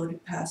gunpowder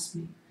floated past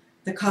me.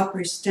 The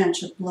coppery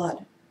stench of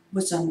blood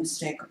was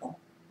unmistakable.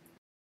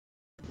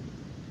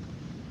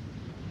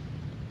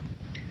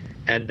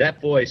 And that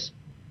voice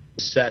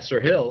is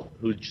Sasscer Hill,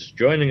 who's just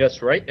joining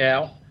us right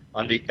now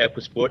on the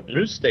EquiSport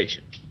news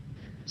station.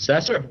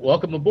 Sasscer,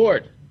 welcome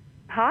aboard.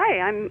 Hi,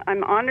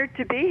 I'm honored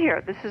to be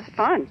here. This is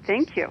fun.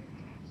 Thank you.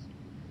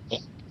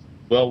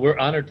 Well, we're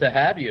honored to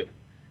have you.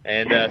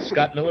 And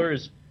Scott Miller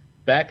is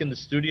back in the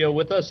studio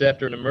with us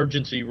after an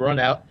emergency run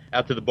out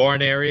to the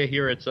barn area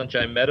here at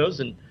Sunshine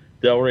Meadows in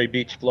Delray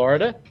Beach,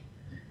 Florida.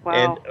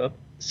 Wow. And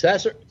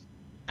Sasscer,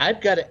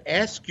 I've got to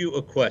ask you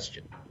a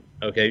question,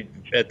 okay,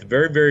 at the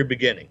very, very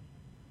beginning,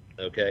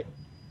 okay?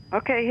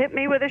 Okay, hit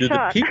me with a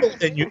shot.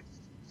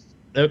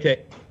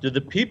 Do the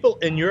people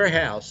in your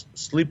house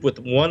sleep with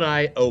one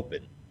eye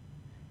open?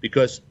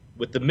 Because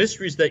with the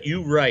mysteries that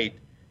you write,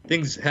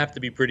 things have to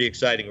be pretty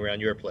exciting around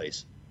your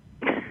place.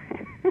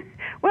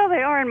 Well,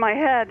 they are in my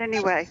head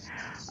anyway.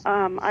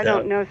 I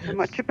don't know so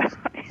much about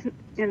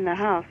in the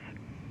house.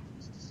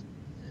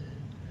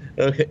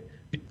 Okay.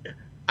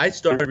 I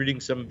started reading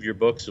some of your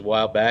books a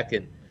while back,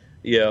 and,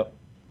 you know,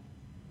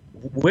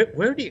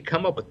 where do you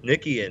come up with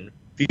Nikki and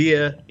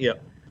Via? You know,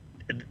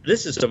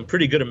 this is some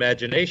pretty good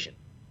imagination.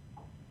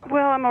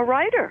 Well, I'm a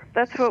writer.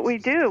 That's what we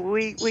do.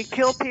 We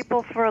kill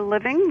people for a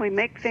living. We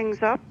make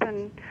things up,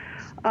 and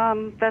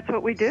that's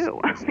what we do.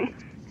 I mean,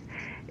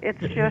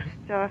 it's just...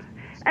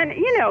 and,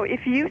 you know,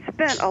 if you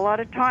spent a lot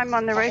of time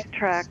on the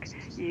racetrack,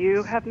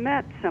 you have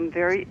met some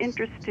very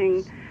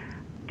interesting,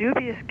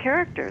 dubious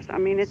characters. I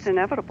mean, it's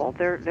inevitable.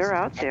 They're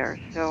out there.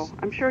 So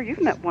I'm sure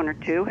you've met one or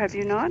two, have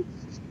you not?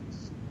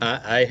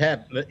 I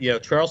have. You know,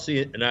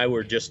 Charlsie and I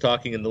were just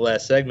talking in the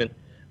last segment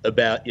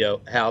about, you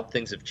know, how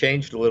things have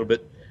changed a little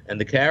bit and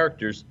the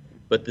characters.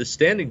 But the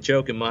standing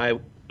joke in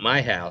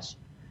my house,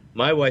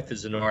 my wife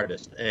is an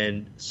artist.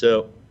 And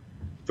so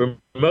for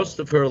most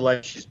of her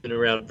life, she's been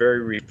around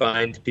very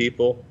refined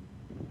people,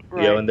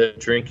 Right. you know, and they're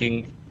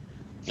drinking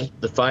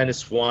the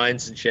finest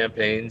wines and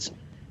champagnes.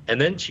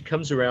 And then she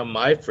comes around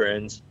my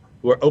friends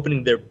who are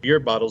opening their beer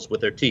bottles with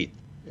their teeth.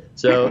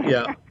 So,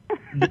 yeah,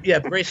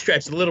 the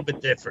racetrack's a little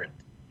bit different.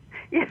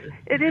 Yeah,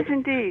 it is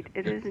indeed.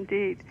 It is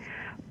indeed.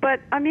 But,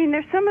 I mean,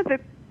 they're some of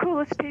the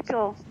coolest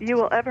people you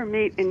will ever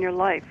meet in your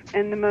life,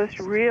 and the most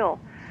real.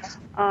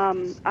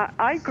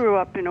 I grew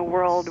up in a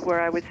world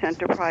where I was sent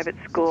to private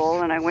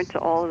school, and I went to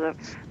all of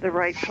the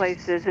right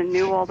places and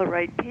knew all the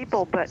right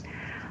people, but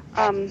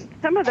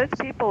some of those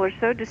people are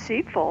so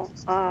deceitful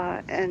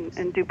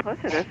and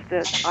duplicitous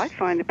that I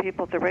find the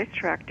people at the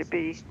racetrack to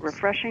be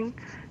refreshing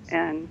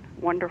and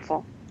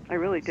wonderful. I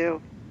really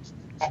do.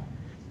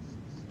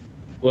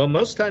 Well,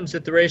 most times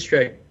at the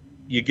racetrack,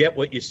 you get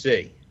what you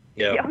see.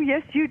 You know? Oh,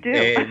 yes, you do.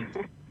 And,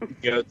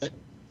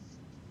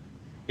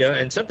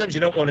 and sometimes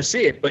you don't want to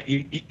see it, but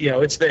you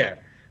know, it's there.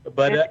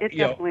 But it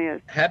definitely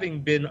is.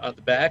 Having been on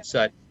the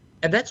backside,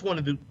 and that's one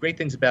of the great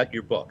things about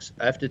your books.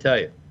 I have to tell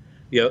you,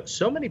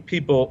 so many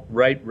people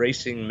write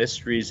racing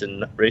mysteries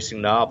and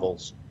racing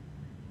novels,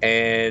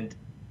 and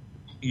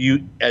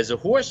you, as a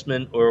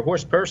horseman or a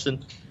horse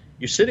person,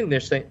 you're sitting there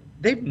saying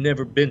they've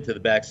never been to the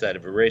backside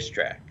of a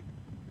racetrack.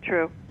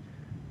 True.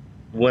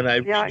 When I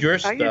read your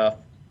stuff,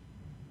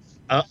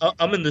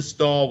 I'm in the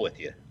stall with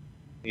you.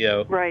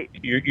 Right.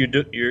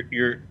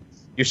 You're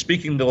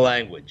speaking the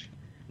language.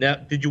 Now,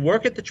 did you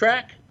work at the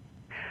track?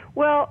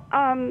 Well,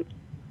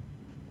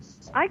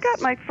 I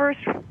got my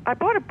first. I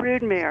bought a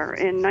broodmare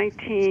in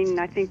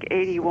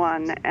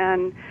 1981,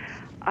 and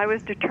I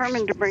was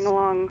determined to bring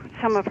along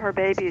some of her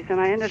babies, and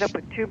I ended up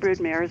with 2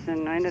 broodmares,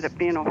 and I ended up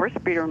being a horse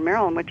breeder in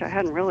Maryland, which I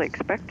hadn't really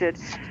expected,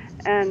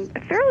 and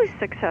fairly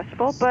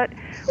successful. But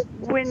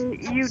when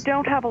you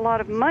don't have a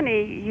lot of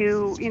money,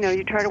 you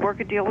try to work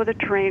a deal with a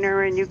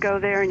trainer, and you go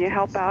there and you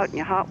help out and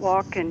you hot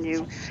walk and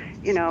you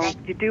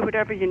do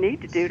whatever you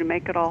need to do to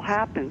make it all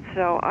happen.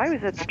 So I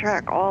was at the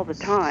track all the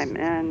time,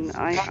 and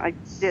I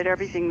did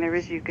everything there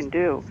is you can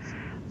do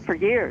for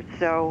years.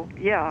 So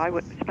yeah, I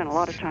would spend a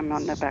lot of time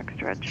on the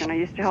backstretch, and I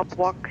used to help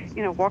walk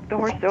the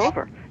horse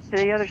over to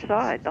the other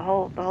side, the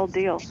whole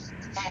deal.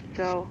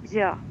 So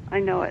yeah, I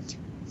know it.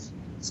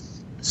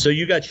 So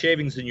you got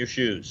shavings in your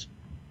shoes?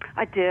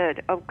 I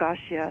did. Oh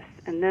gosh, yes.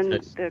 And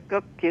then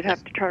you'd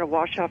have to try to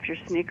wash off your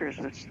sneakers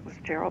was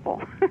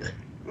terrible.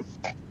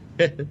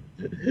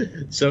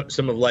 So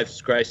some of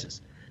life's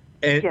crisis,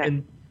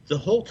 and the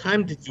whole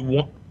time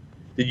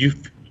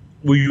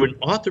were you an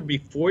author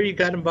before you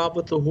got involved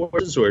with the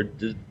horses, or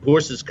did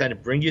horses kind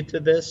of bring you to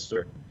this?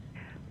 Or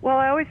well,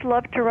 I always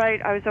loved to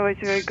write. I was always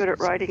very good at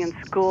writing in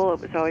school.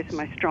 It was always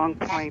my strong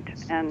point,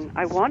 and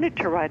I wanted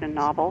to write a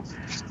novel,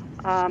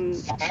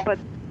 but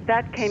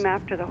that came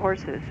after the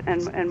horses.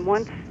 And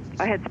once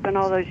I had spent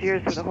all those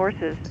years with the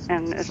horses,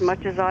 and as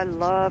much as I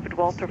loved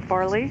Walter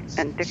Farley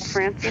and Dick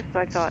Francis,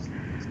 I thought,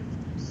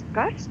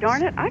 gosh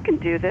darn it, I can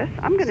do this.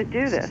 I'm going to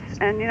do this.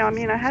 And,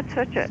 I had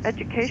such an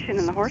education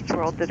in the horse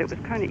world that it was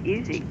kind of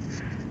easy.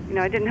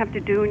 I didn't have to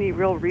do any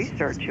real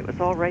research. It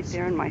was all right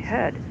there in my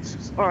head.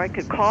 Or I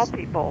could call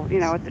people,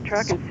 at the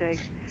track and say,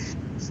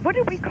 what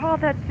did we call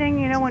that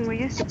thing, when we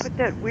used to put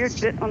that weird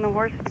bit on the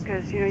horse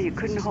because, you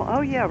couldn't hold,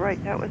 oh, yeah,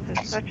 right, that was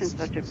such and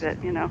such a bit,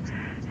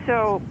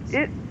 So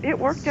it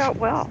worked out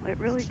well. It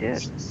really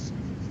did.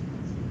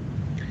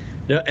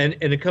 No, and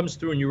it comes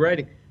through in your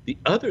writing. The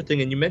other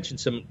thing, and you mentioned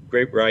some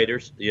great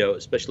writers,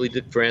 especially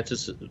Dick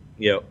Francis,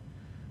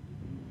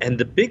 and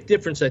the big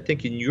difference I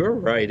think in your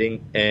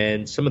writing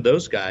and some of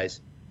those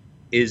guys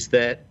is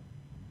that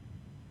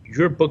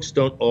your books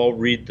don't all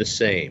read the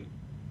same.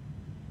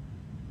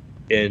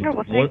 And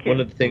one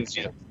of the things,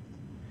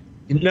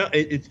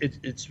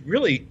 it's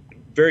really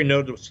very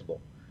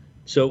noticeable.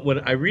 So when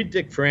I read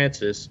Dick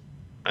Francis,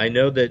 I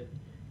know that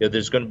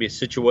there's going to be a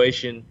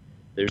situation,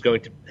 there's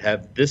going to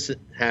have this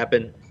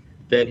happen,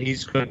 then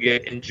he's going to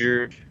get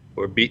injured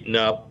or beaten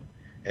up,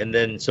 and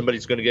then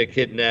somebody's going to get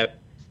kidnapped,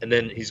 and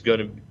then he's going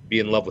to be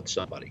in love with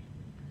somebody.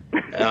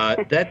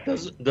 That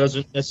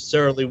doesn't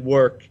necessarily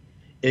work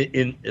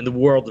in the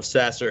world of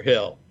Sasscer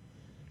Hill.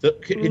 So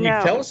can you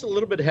tell us a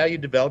little bit how you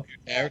develop your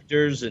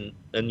characters and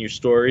your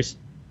stories?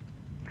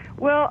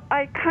 Well,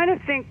 I kind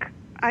of think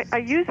I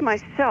use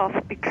myself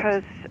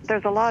because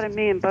there's a lot of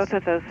me in both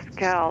of those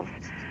gals,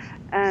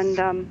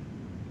 and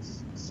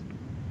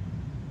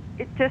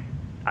it just.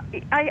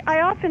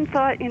 I often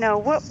thought,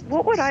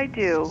 what would I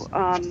do?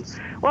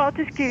 Well, I'll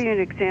just give you an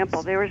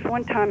example. There was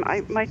one time,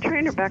 my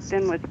trainer back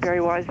then was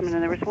Barry Wiseman,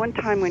 and there was one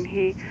time when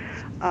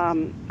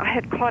I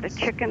had caught a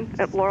chicken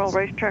at Laurel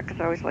Racetrack,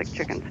 because I always like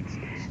chickens.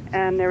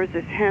 And there was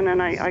this hen,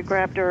 and I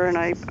grabbed her, and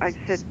I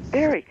said,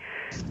 Barry,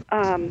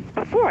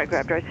 before I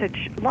grabbed her, I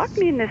said, lock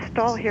me in this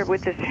stall here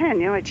with this hen.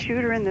 I'd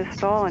shoot her in this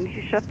stall, and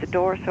he shut the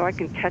door so I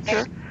can catch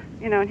her.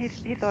 And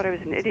he thought I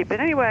was an idiot. But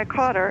anyway, I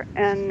caught her,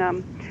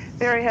 and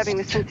Barry, having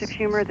the sense of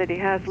humor that he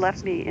has,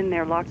 left me in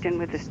there locked in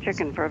with this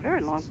chicken for a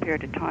very long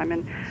period of time.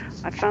 And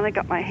I finally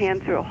got my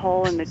hand through a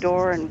hole in the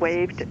door and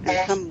waved,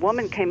 and some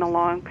woman came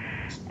along,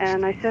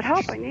 and I said,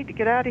 help, I need to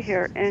get out of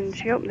here. And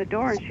she opened the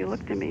door, and she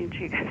looked at me, and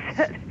she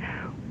said,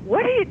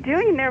 what are you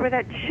doing in there with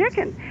that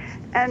chicken?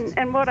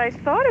 And what I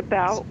thought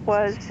about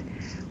was,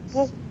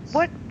 well,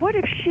 what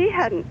if she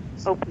hadn't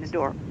opened the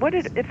door? What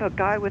if a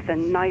guy with a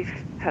knife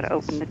had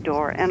opened the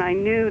door? And I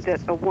knew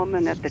that a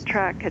woman at the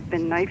track had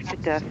been knifed to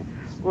death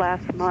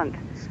last month.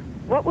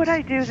 What would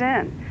I do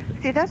then?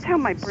 See, that's how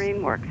my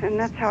brain works, and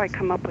that's how I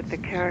come up with the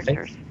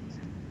characters.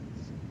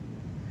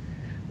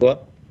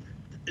 Well,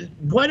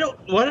 why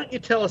don't you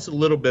tell us a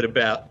little bit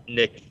about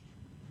Nikki?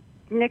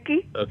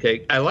 Nikki?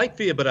 Okay, I like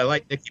Fia, but I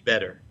like Nikki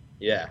better.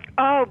 Yeah.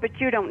 Oh, but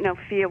you don't know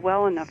Fia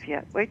well enough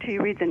yet. Wait till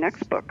you read the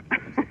next book.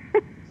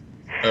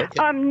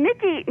 Okay.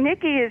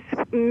 Nikki is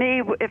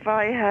me if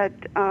I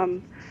had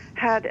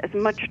had as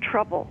much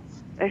trouble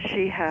as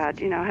she had.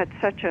 You know, had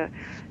such a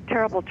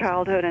terrible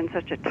childhood and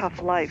such a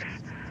tough life.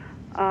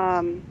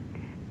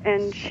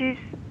 And she's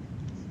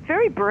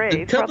very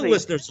brave. Tell the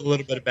listeners a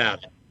little bit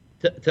about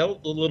it. Tell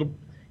a little,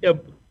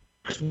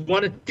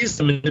 want to tease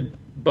them into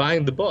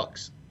buying the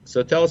books.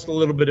 So tell us a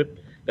little bit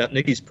about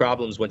Nikki's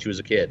problems when she was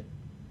a kid.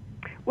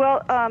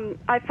 Well,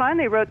 I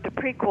finally wrote the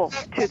prequel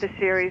to the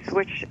series,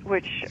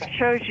 which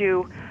shows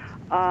you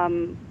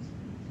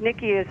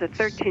Nikki is a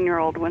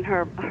 13-year-old when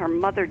her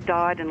mother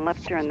died and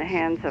left her in the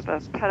hands of a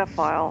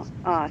pedophile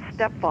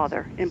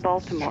stepfather in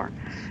Baltimore.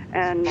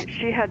 And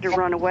she had to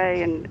run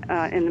away in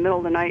the middle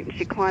of the night, and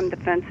she climbed the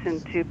fence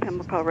into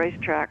Pimlico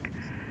Racetrack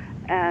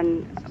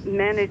and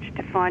managed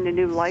to find a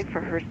new life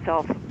for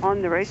herself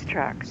on the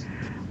racetrack.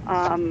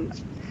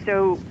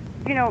 So,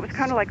 you know, it was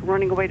kind of like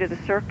running away to the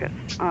circus,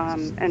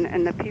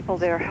 and the people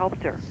there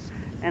helped her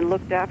and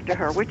looked after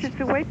her, which is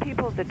the way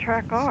people at the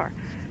track are.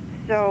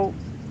 So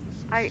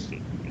I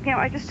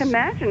just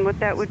imagined what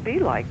that would be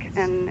like,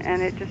 and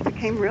it just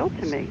became real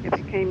to me.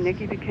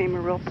 Nikki became a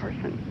real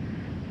person.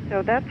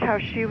 So that's how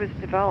she was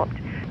developed.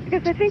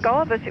 Because I think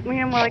all of us,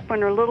 like when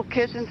we're little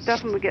kids and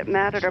stuff, and we get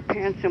mad at our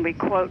parents and we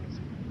quote,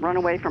 run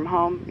away from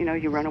home,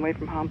 you run away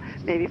from home,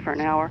 maybe for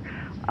an hour.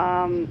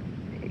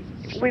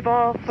 We've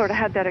all sort of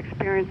had that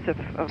experience of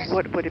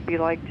what would it be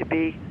like to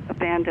be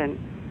abandoned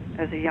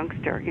as a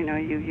youngster.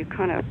 You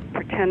kind of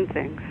pretend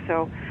things.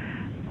 So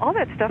all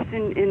that stuff's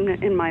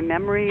in my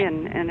memory,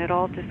 and it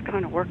all just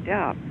kind of worked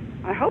out.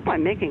 I hope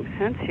I'm making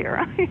sense here.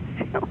 I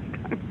feel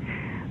like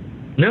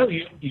No,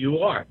 you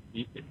are.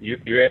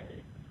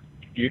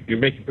 You're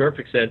making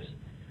perfect sense.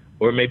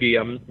 Or maybe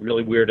I'm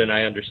really weird and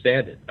I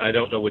understand it. I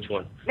don't know which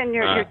one. And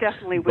you're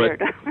definitely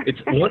weird. It's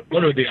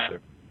one or the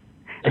other.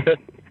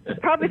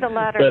 Probably the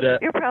latter.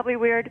 But, you're probably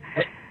weird.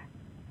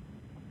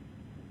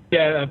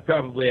 Yeah, I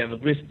probably am.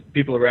 At least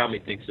people around me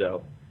think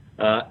so.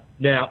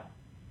 Now,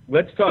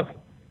 let's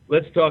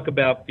talk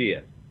about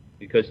Fia,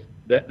 because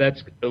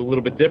that's a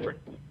little bit different.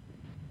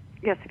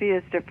 Yes, Fia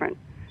is different.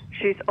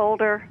 She's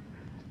older,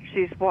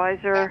 she's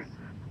wiser,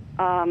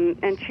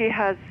 and she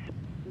has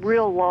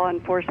real law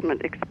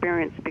enforcement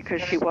experience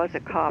because she was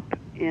a cop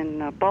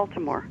in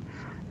Baltimore,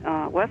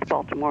 West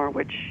Baltimore,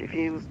 which, if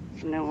you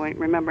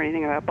remember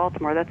anything about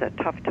Baltimore, that's a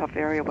tough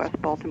area, West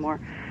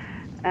Baltimore.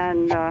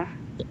 And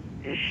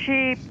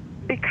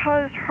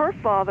because her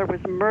father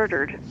was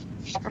murdered,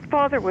 her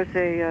father was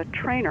a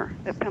trainer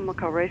at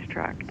Pimlico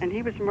Racetrack, and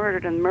he was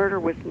murdered, and murder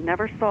was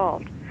never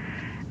solved.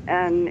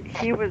 And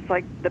he was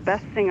like the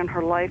best thing in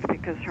her life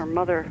because her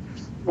mother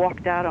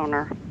walked out on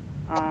her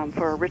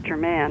for a richer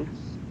man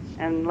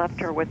and left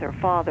her with her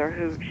father,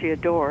 who she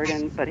adored,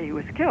 but he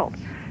was killed.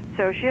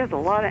 So she has a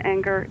lot of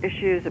anger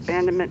issues,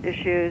 abandonment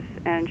issues,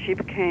 and she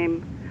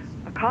became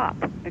a cop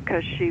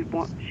because she's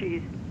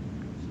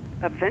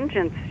a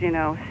vengeance,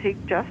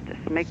 seek justice,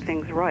 make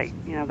things right.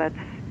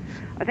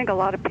 I think a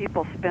lot of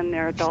people spend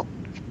their adult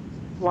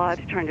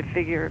lives trying to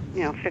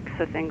fix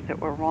the things that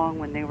were wrong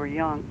when they were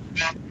young.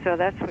 So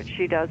that's what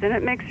she does, and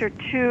it makes her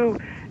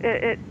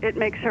it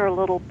makes her a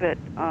little bit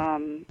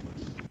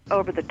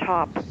over the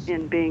top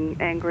in being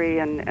angry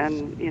and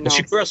Well,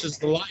 she crosses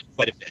the line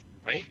quite a bit,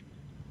 right?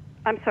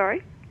 I'm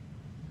sorry?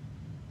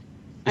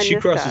 She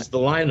crosses the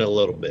line a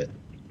little bit.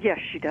 Yes,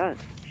 she does.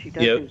 She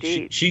does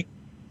indeed.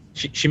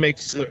 She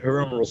makes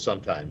her own rules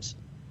sometimes.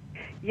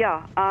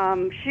 Yeah,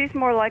 she's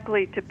more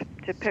likely to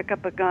pick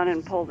up a gun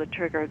and pull the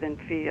trigger than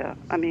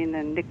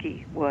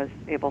Nikki was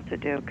able to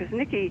do, because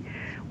Nikki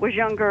was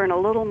younger and a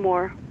little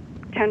more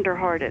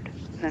tender-hearted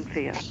than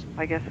Fia,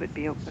 I guess would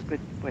be a good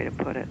way to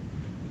put it.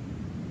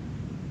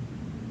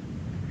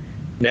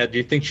 Now, do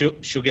you think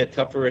she'll get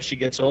tougher as she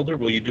gets older?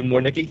 Will you do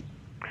more Nikki?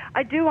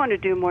 I do want to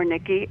do more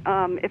Nikki,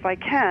 if I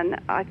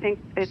can. I think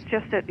it's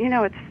just that,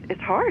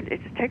 it's hard.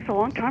 It takes a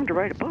long time to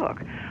write a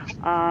book.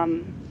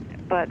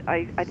 But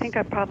I think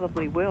I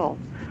probably will.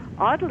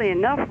 Oddly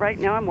enough, right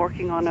now I'm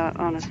working on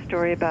a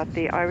story about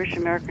the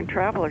Irish-American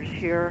travelers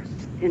here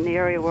in the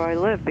area where I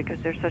live,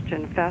 because they're such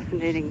a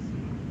fascinating,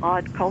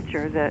 odd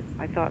culture that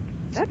I thought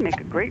that'd make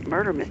a great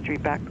murder mystery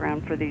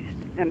background for these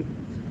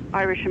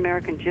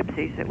Irish-American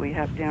gypsies that we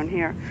have down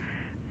here.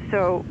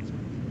 So,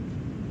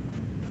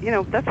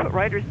 that's what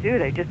writers do.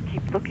 They just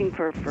keep looking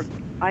for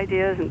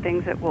ideas and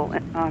things that will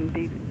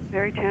be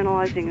very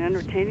tantalizing and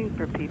entertaining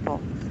for people.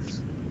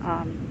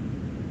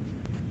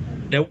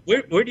 Now,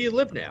 where do you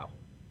live now?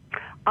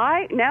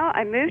 I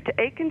moved to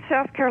Aiken,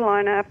 South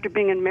Carolina, after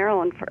being in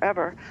Maryland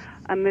forever.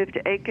 I moved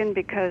to Aiken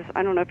because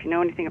I don't know if you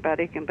know anything about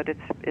Aiken, but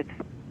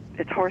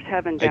it's horse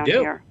heaven down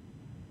here.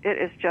 It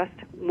is just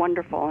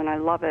wonderful, and I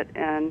love it.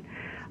 And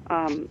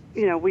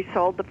we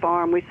sold the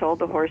farm, we sold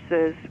the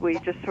horses, we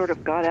just sort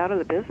of got out of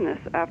the business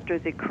after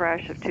the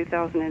crash of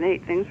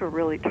 2008. Things were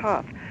really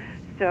tough.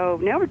 So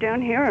now we're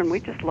down here, and we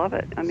just love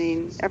it. I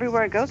mean,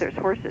 everywhere I go, there's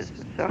horses,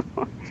 so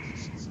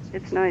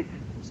it's nice.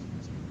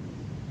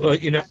 Well,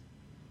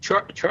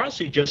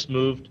 Charlsie just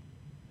moved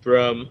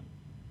from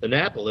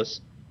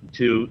Annapolis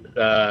to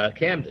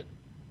Camden,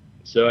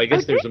 so I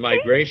guess there's a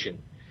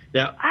migration.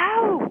 Now,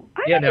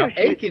 now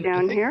Aiken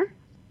down here.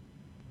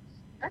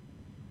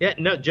 Yeah,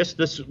 no, just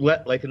in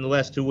the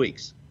last 2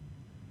 weeks.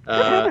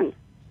 Good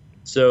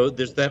so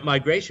there's that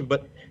migration,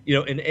 but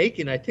in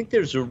Aiken, I think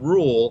there's a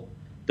rule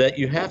that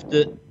you have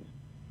to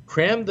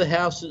cram the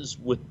houses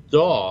with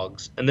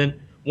dogs, and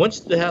then once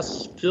the house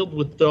is filled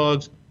with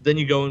dogs, then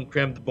you go and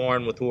cram the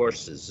barn with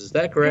horses. Is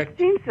that correct? It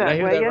seems that Did I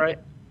hear way. that right?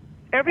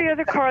 Every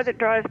other car that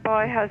drives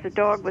by has a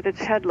dog with its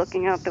head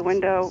looking out the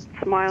window,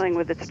 smiling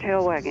with its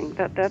tail wagging.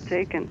 That's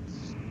Aiken.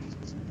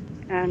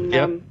 And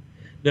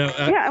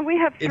and we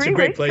have 3 it's a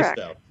great place, racetracks.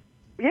 though.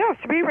 Yeah,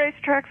 3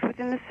 racetracks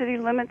within the city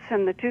limits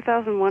and the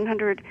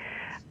 2,100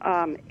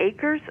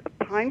 acres of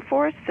pine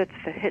forest. That's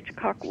the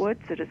Hitchcock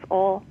Woods. It is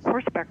all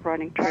horseback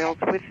riding trails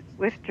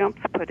with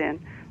jumps put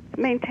in. It's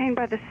maintained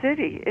by the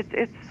city.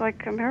 It's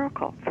like a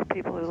miracle for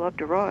people who love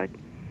to ride.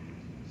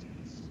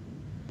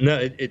 No,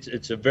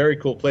 it's a very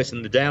cool place,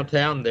 and the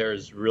downtown there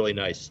is really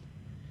nice.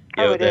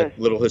 It that is.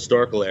 little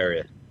historical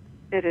area.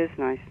 It is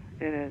nice.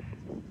 It is.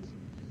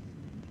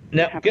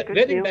 Now,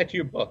 getting back to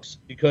your books,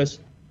 because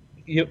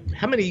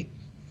how many?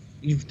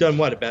 You've done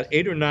what, about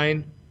 8 or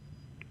 9?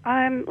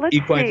 Let's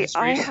equine see.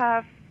 histories? I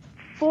have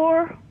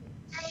 4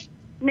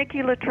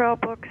 Nikki Luttrell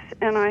books,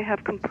 and I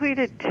have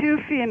completed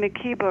 2 Fia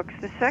McKee books.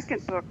 The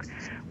second book,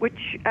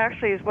 which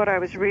actually is what I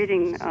was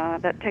reading,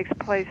 that takes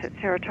place at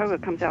Saratoga,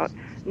 comes out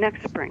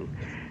next spring.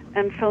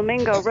 And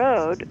Flamingo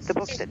Road, the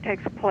book that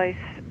takes place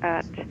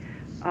at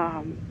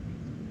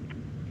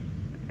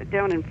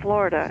down in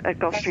Florida at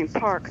Gulfstream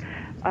Park,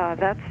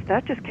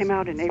 that just came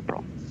out in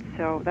April.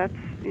 So that's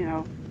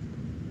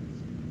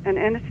and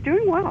it's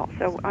doing well.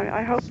 So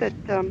I hope that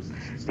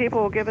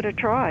people will give it a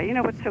try.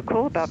 What's so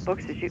cool about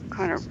books is you can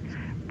kind of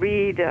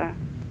read.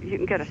 You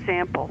can get a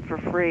sample for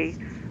free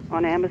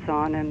on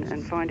Amazon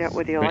and find out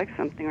whether you like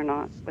something or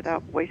not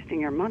without wasting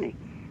your money.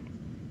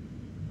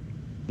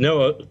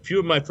 No, a few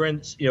of my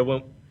friends,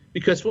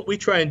 because what we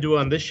try and do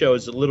on this show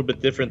is a little bit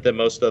different than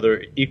most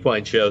other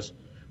equine shows.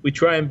 We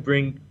try and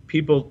bring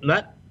people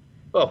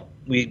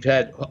we've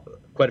had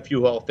quite a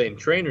few Hall of Fame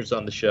trainers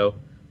on the show,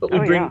 but we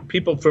bring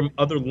people from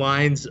other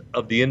lines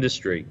of the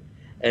industry.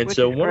 And Which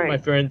so is one great. of my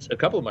friends, a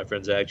couple of my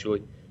friends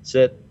actually,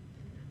 said,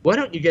 why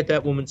don't you get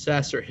that woman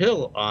Sasscer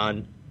Hill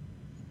on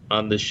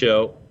the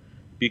show?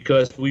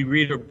 Because we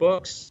read her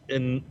books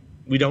and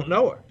we don't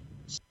know her.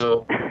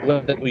 So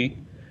that we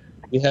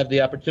have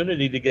the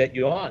opportunity to get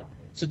you on.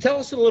 So tell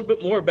us a little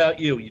bit more about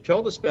you. You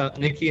told us about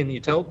Nikki and you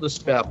told us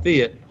about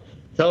Fia.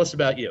 Tell us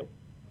about you.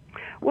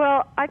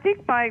 Well, I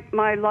think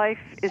my life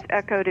is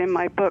echoed in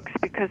my books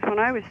because when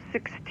I was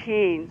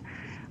 16,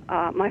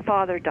 my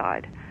father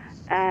died,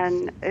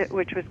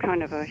 which was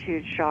kind of a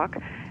huge shock.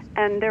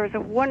 And there was a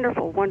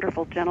wonderful,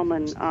 wonderful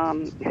gentleman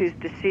who's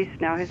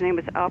deceased now. His name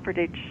was Alfred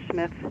H.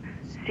 Smith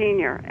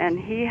Sr., and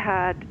he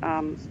had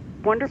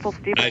wonderful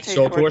steeplechase I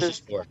sold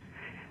horses. for.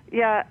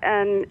 Yeah,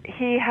 and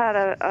he had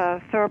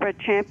a thoroughbred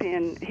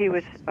champion. He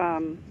was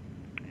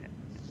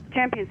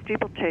champion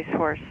steeplechase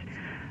horse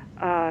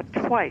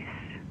twice,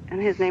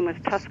 and his name was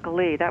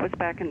Tuscaloosa. That was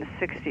back in the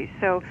 60s.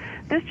 So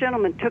this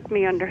gentleman took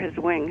me under his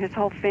wing. His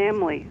whole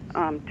family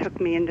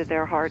took me into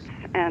their hearts,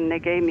 and they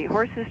gave me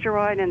horses to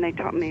ride, and they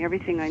taught me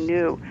everything I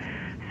knew.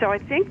 So I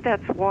think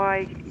that's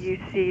why you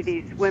see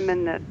these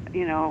women that,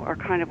 are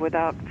kind of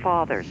without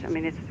fathers. I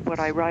mean, it's what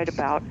I write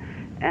about,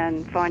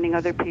 and finding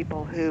other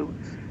people who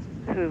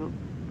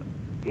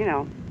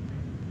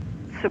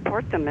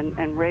support them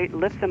and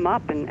lift them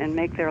up and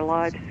make their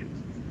lives,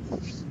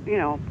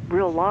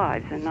 real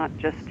lives and not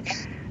just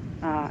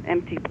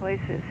empty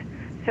places.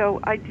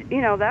 So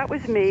that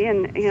was me,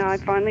 and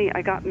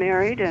I got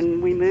married,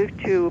 and we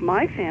moved to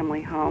my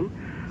family home,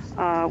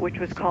 which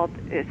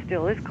it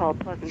still is called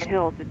Pleasant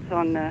Hills. It's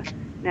on the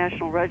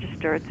National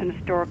Register. It's an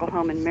historical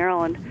home in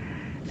Maryland.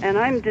 And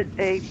I'm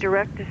a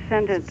direct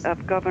descendant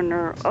of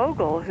Governor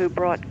Ogle, who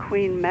brought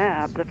Queen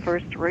Mab, the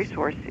first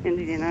racehorse,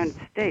 into the United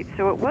States.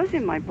 So it was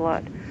in my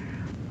blood.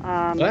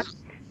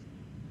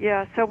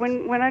 Yeah, so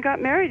when I got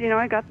married,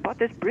 I bought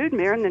this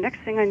broodmare, and the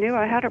next thing I knew,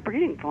 I had a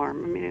breeding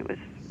farm. I mean,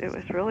 it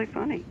was really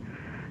funny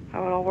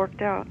how it all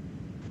worked out.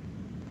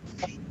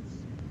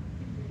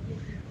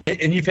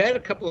 And you've had a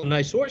couple of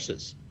nice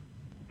horses.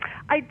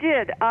 I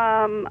did.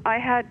 I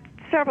had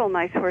several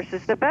nice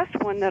horses. The best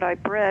one that I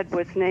bred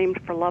was named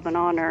for Love and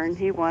Honor, and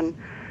he won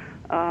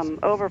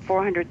over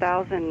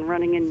 $400,000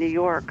 running in New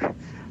York.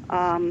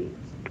 And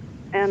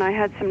I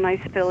had some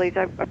nice fillies.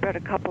 I bred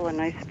a couple of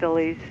nice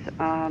fillies.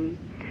 One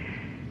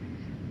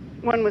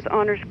was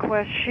Honor's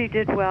Quest. She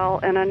did well.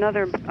 And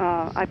another,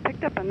 I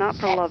picked up a Not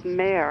for Love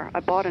mare.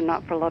 I bought a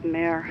Not for Love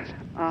mare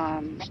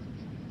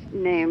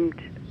named,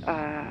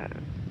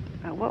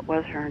 what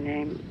was her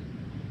name?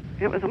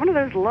 It was one of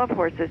those love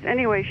horses.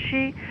 Anyway,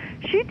 she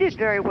did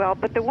very well.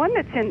 But the one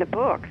that's in the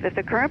book,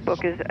 the current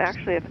book, is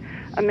actually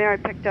a mare I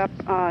picked up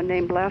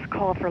named Last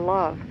Call for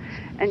Love.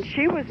 And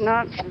she was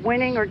not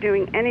winning or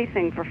doing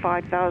anything for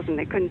 $5,000.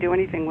 They couldn't do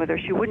anything with her.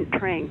 She wouldn't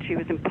train. She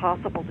was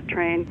impossible to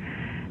train.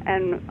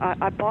 And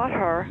I bought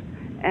her,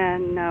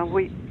 and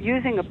we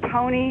using a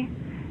pony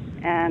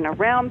and a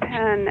round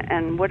pen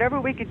and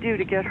whatever we could do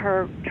to get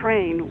her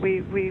trained,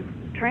 we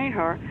trained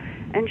her,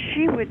 and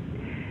she would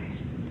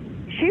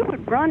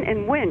run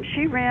and win.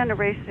 She ran a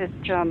race at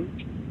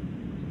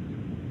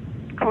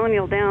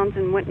Colonial Downs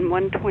and went in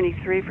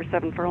 1:23 for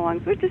 7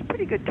 furlongs, which is a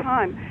pretty good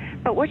time.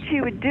 But what she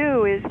would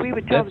do is we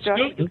would tell the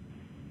jockey,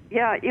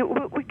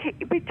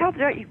 we tell the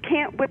jockey, you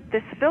can't whip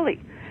this filly.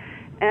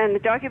 And the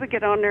jockey would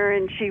get on her,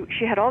 and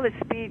she had all this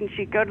speed, and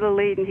she'd go to the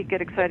lead, and he'd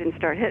get excited and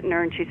start hitting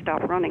her, and she'd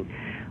stop running.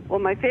 Well,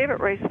 my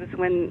favorite race was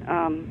when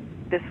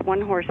this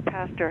one horse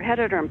passed her,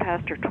 headed her and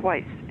passed her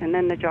twice, and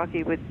then the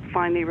jockey would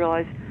finally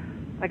realize,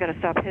 I got to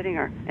stop hitting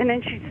her. And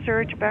then she'd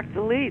surge back to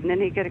the lead, and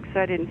then he'd get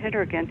excited and hit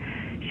her again.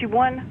 She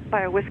won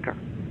by a whisker,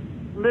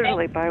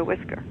 literally by a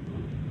whisker.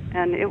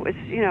 And it was,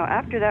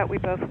 after that, we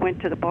both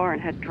went to the bar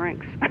and had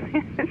drinks.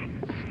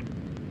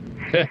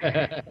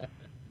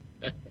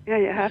 Yeah,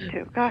 you have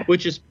to. God.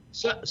 Which is,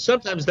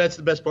 sometimes that's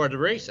the best part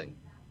of racing.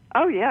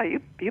 Oh, yeah, you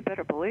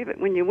better believe it.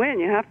 When you win,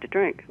 you have to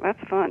drink.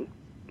 That's fun.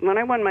 When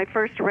I won my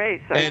first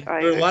race, and for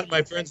a lot of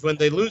my friends, when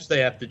they lose, they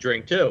have to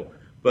drink, too.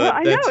 But well,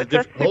 I know.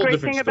 That's the whole great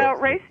different thing story. about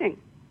racing.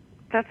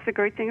 That's the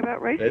great thing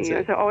about racing.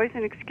 There's always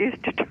an excuse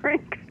to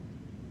drink.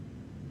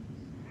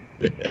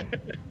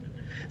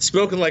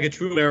 Spoken like a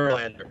true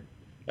Marylander.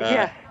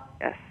 Yes.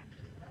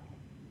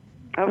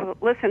 Oh, well,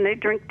 listen, they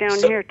drink down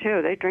here,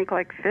 too. They drink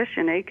like fish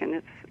in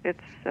Aiken.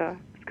 It's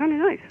kind of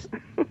nice.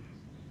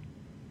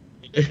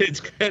 It's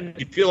kind of,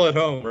 you feel at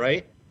home,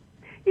 right?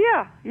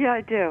 Yeah,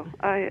 I do.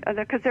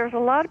 Because there's a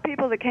lot of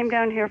people that came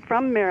down here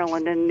from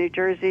Maryland and New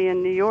Jersey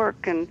and New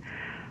York, and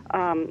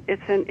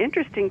it's an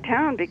interesting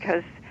town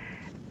because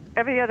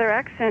every other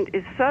accent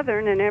is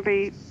Southern, and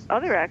every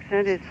other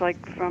accent is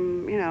like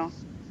from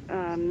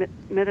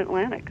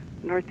Mid-Atlantic,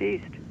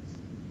 Northeast.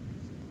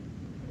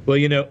 Well,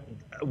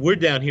 we're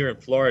down here in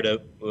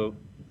Florida. The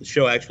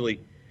show actually,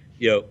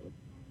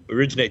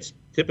 originates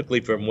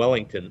typically from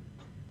Wellington,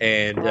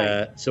 and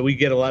right. So we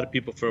get a lot of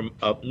people from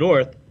up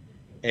north,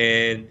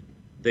 and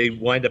they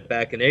wind up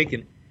back in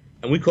Aiken,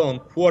 and we call them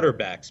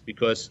quarterbacks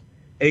because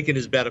Aiken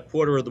is about a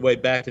quarter of the way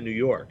back to New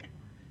York.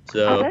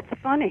 So that's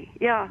funny.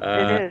 Yeah,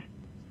 it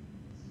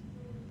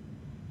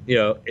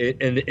is.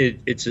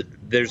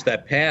 There's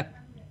that path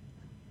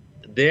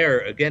there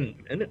again,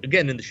 and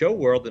again in the show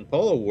world and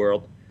polo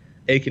world,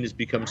 Aiken has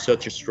become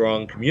such a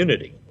strong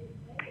community.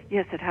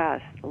 Yes, it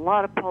has. A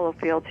lot of polo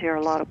fields here.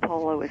 A lot of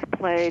polo is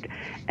played,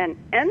 and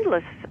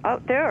endless.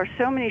 There are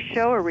so many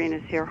show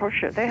arenas here. Horse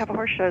shows. They have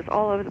horse shows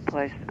all over the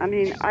place. I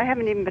mean, I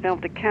haven't even been able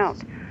to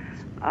count.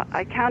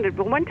 I counted.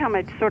 Well, one time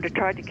I sort of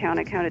tried to count.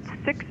 I counted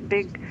 6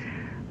 big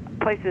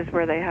places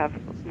where they have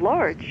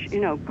large,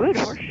 good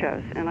horse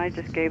shows, and I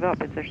just gave up.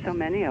 There's so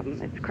many of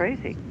them. It's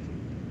crazy.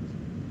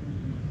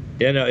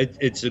 Yeah, no,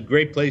 it's a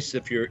great place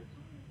if you're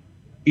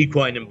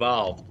equine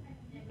involved.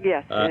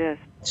 Yes, it is.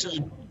 So,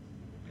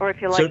 or if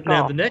you like golf.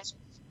 Now the next,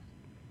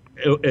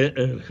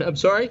 I'm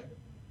sorry?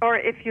 Or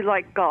if you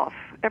like golf.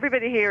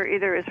 Everybody here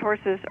either is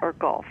horses or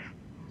golf.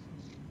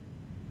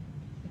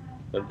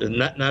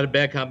 Not a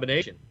bad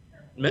combination.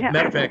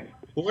 Matter of fact,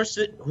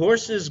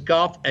 horses,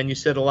 golf, and you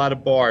said a lot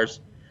of bars.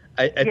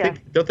 I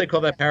think, don't they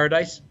call that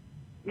paradise?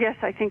 Yes,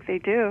 I think they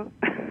do.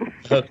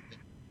 Okay.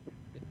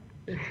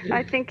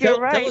 I think you're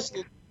right.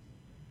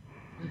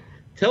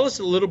 Tell us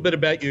a little bit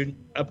about your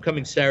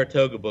upcoming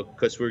Saratoga book,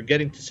 because we're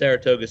getting to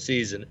Saratoga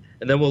season,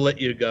 and then we'll let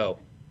you go.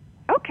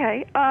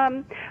 Okay.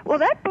 Well,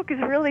 that book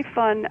is really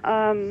fun.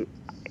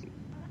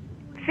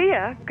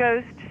 Thea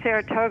goes to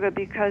Saratoga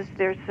because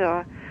there's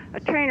a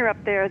trainer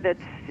up there that's,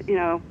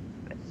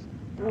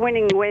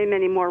 winning way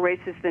many more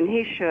races than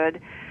he should,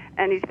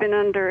 and he's been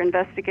under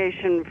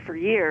investigation for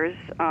years.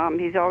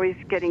 He's always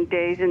getting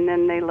days, and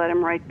then they let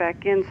him right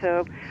back in.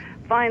 So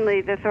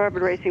finally, the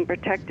Thoroughbred Racing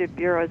Protective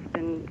Bureau has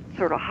been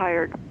sort of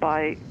hired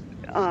by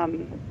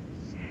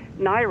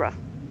NYRA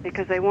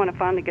because they want to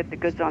finally get the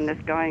goods on this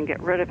guy and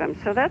get rid of him.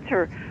 So that's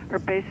her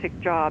basic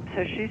job.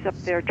 So she's up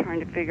there trying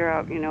to figure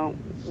out,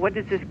 what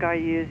is this guy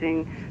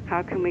using?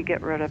 How can we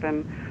get rid of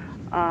him?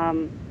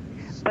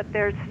 But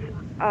there's,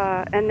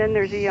 and then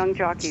there's a young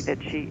jockey that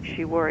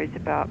she worries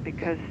about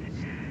because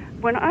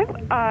when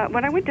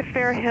I went to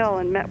Fair Hill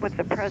and met with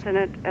the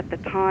president at the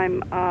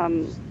time,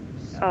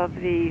 of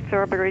the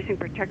Thoroughbred Racing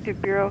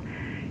Protective Bureau,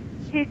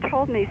 he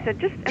told me, he said,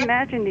 just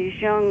imagine these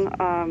young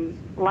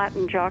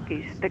Latin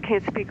jockeys that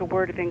can't speak a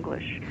word of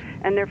English,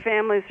 and their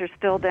families are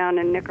still down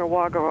in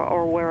Nicaragua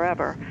or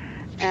wherever.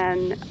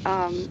 And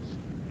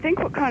think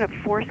what kind of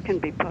force can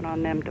be put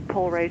on them to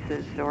pull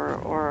races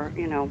or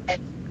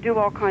do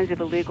all kinds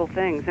of illegal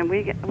things. And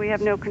we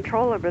have no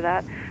control over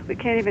that. We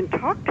can't even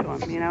talk to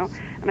them,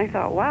 And I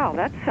thought, wow,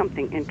 that's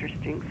something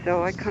interesting.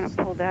 So I kind of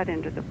pulled that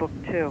into the book,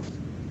 too.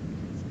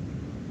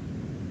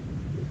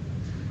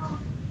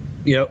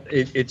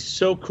 It's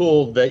so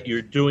cool that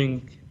you're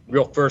doing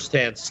real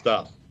firsthand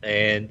stuff,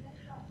 and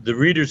the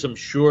readers, I'm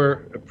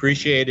sure,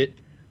 appreciate it.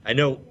 I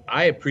know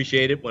I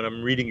appreciate it when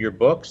I'm reading your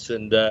books,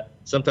 and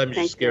sometimes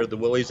you scare the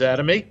willies out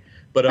of me.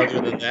 But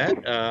other than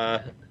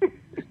that,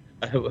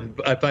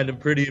 I find them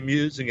pretty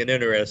amusing and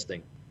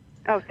interesting.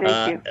 Oh,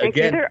 thank you. Thank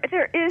you.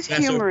 There is Sasscer,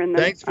 humor in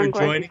them. Thanks for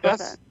joining us.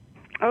 That.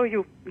 Oh,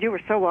 you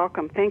were so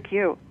welcome. Thank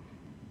you.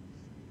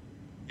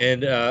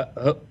 And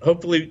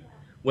hopefully,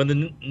 when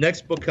the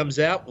next book comes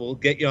out, we'll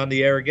get you on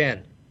the air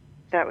again.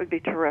 That would be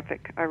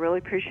terrific. I really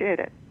appreciate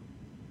it.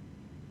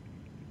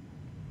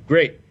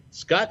 Great.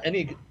 Scott,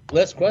 any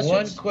last questions?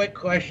 One quick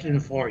question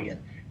for you.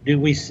 Do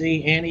we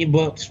see any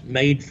books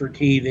made for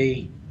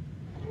TV?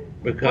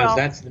 Because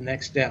that's the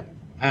next step.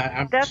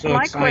 I'm that's so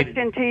my excited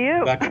question to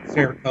you. about the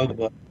Saratoga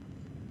book.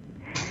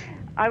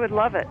 I would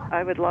love it.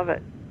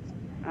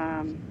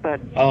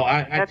 But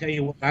I tell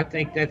you what, I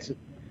think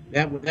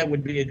that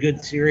would be a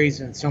good series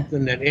and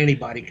something that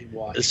anybody could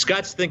watch.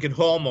 Scott's thinking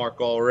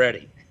Hallmark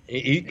already.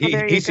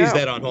 He sees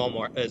that on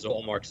Hallmark as a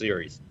Hallmark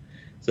series.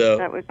 So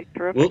that would be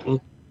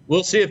terrific.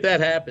 We'll see if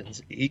that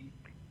happens.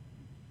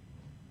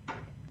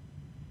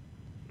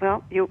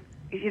 Well, you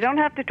don't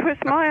have to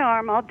twist my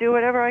arm. I'll do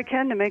whatever I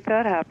can to make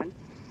that happen.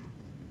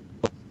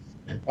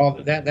 Oh,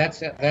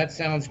 that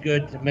sounds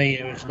good to me.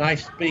 It was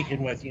nice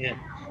speaking with you.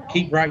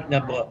 Keep writing the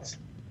books.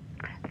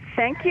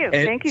 Thank you.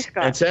 Thank you,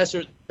 Scott. And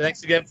Sasscer,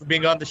 thanks again for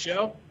being on the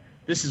show.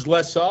 This is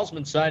Les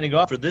Salzman signing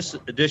off for this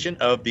edition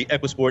of the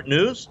EquiSport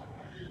News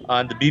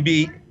on the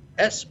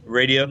BBS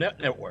Radio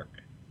Network.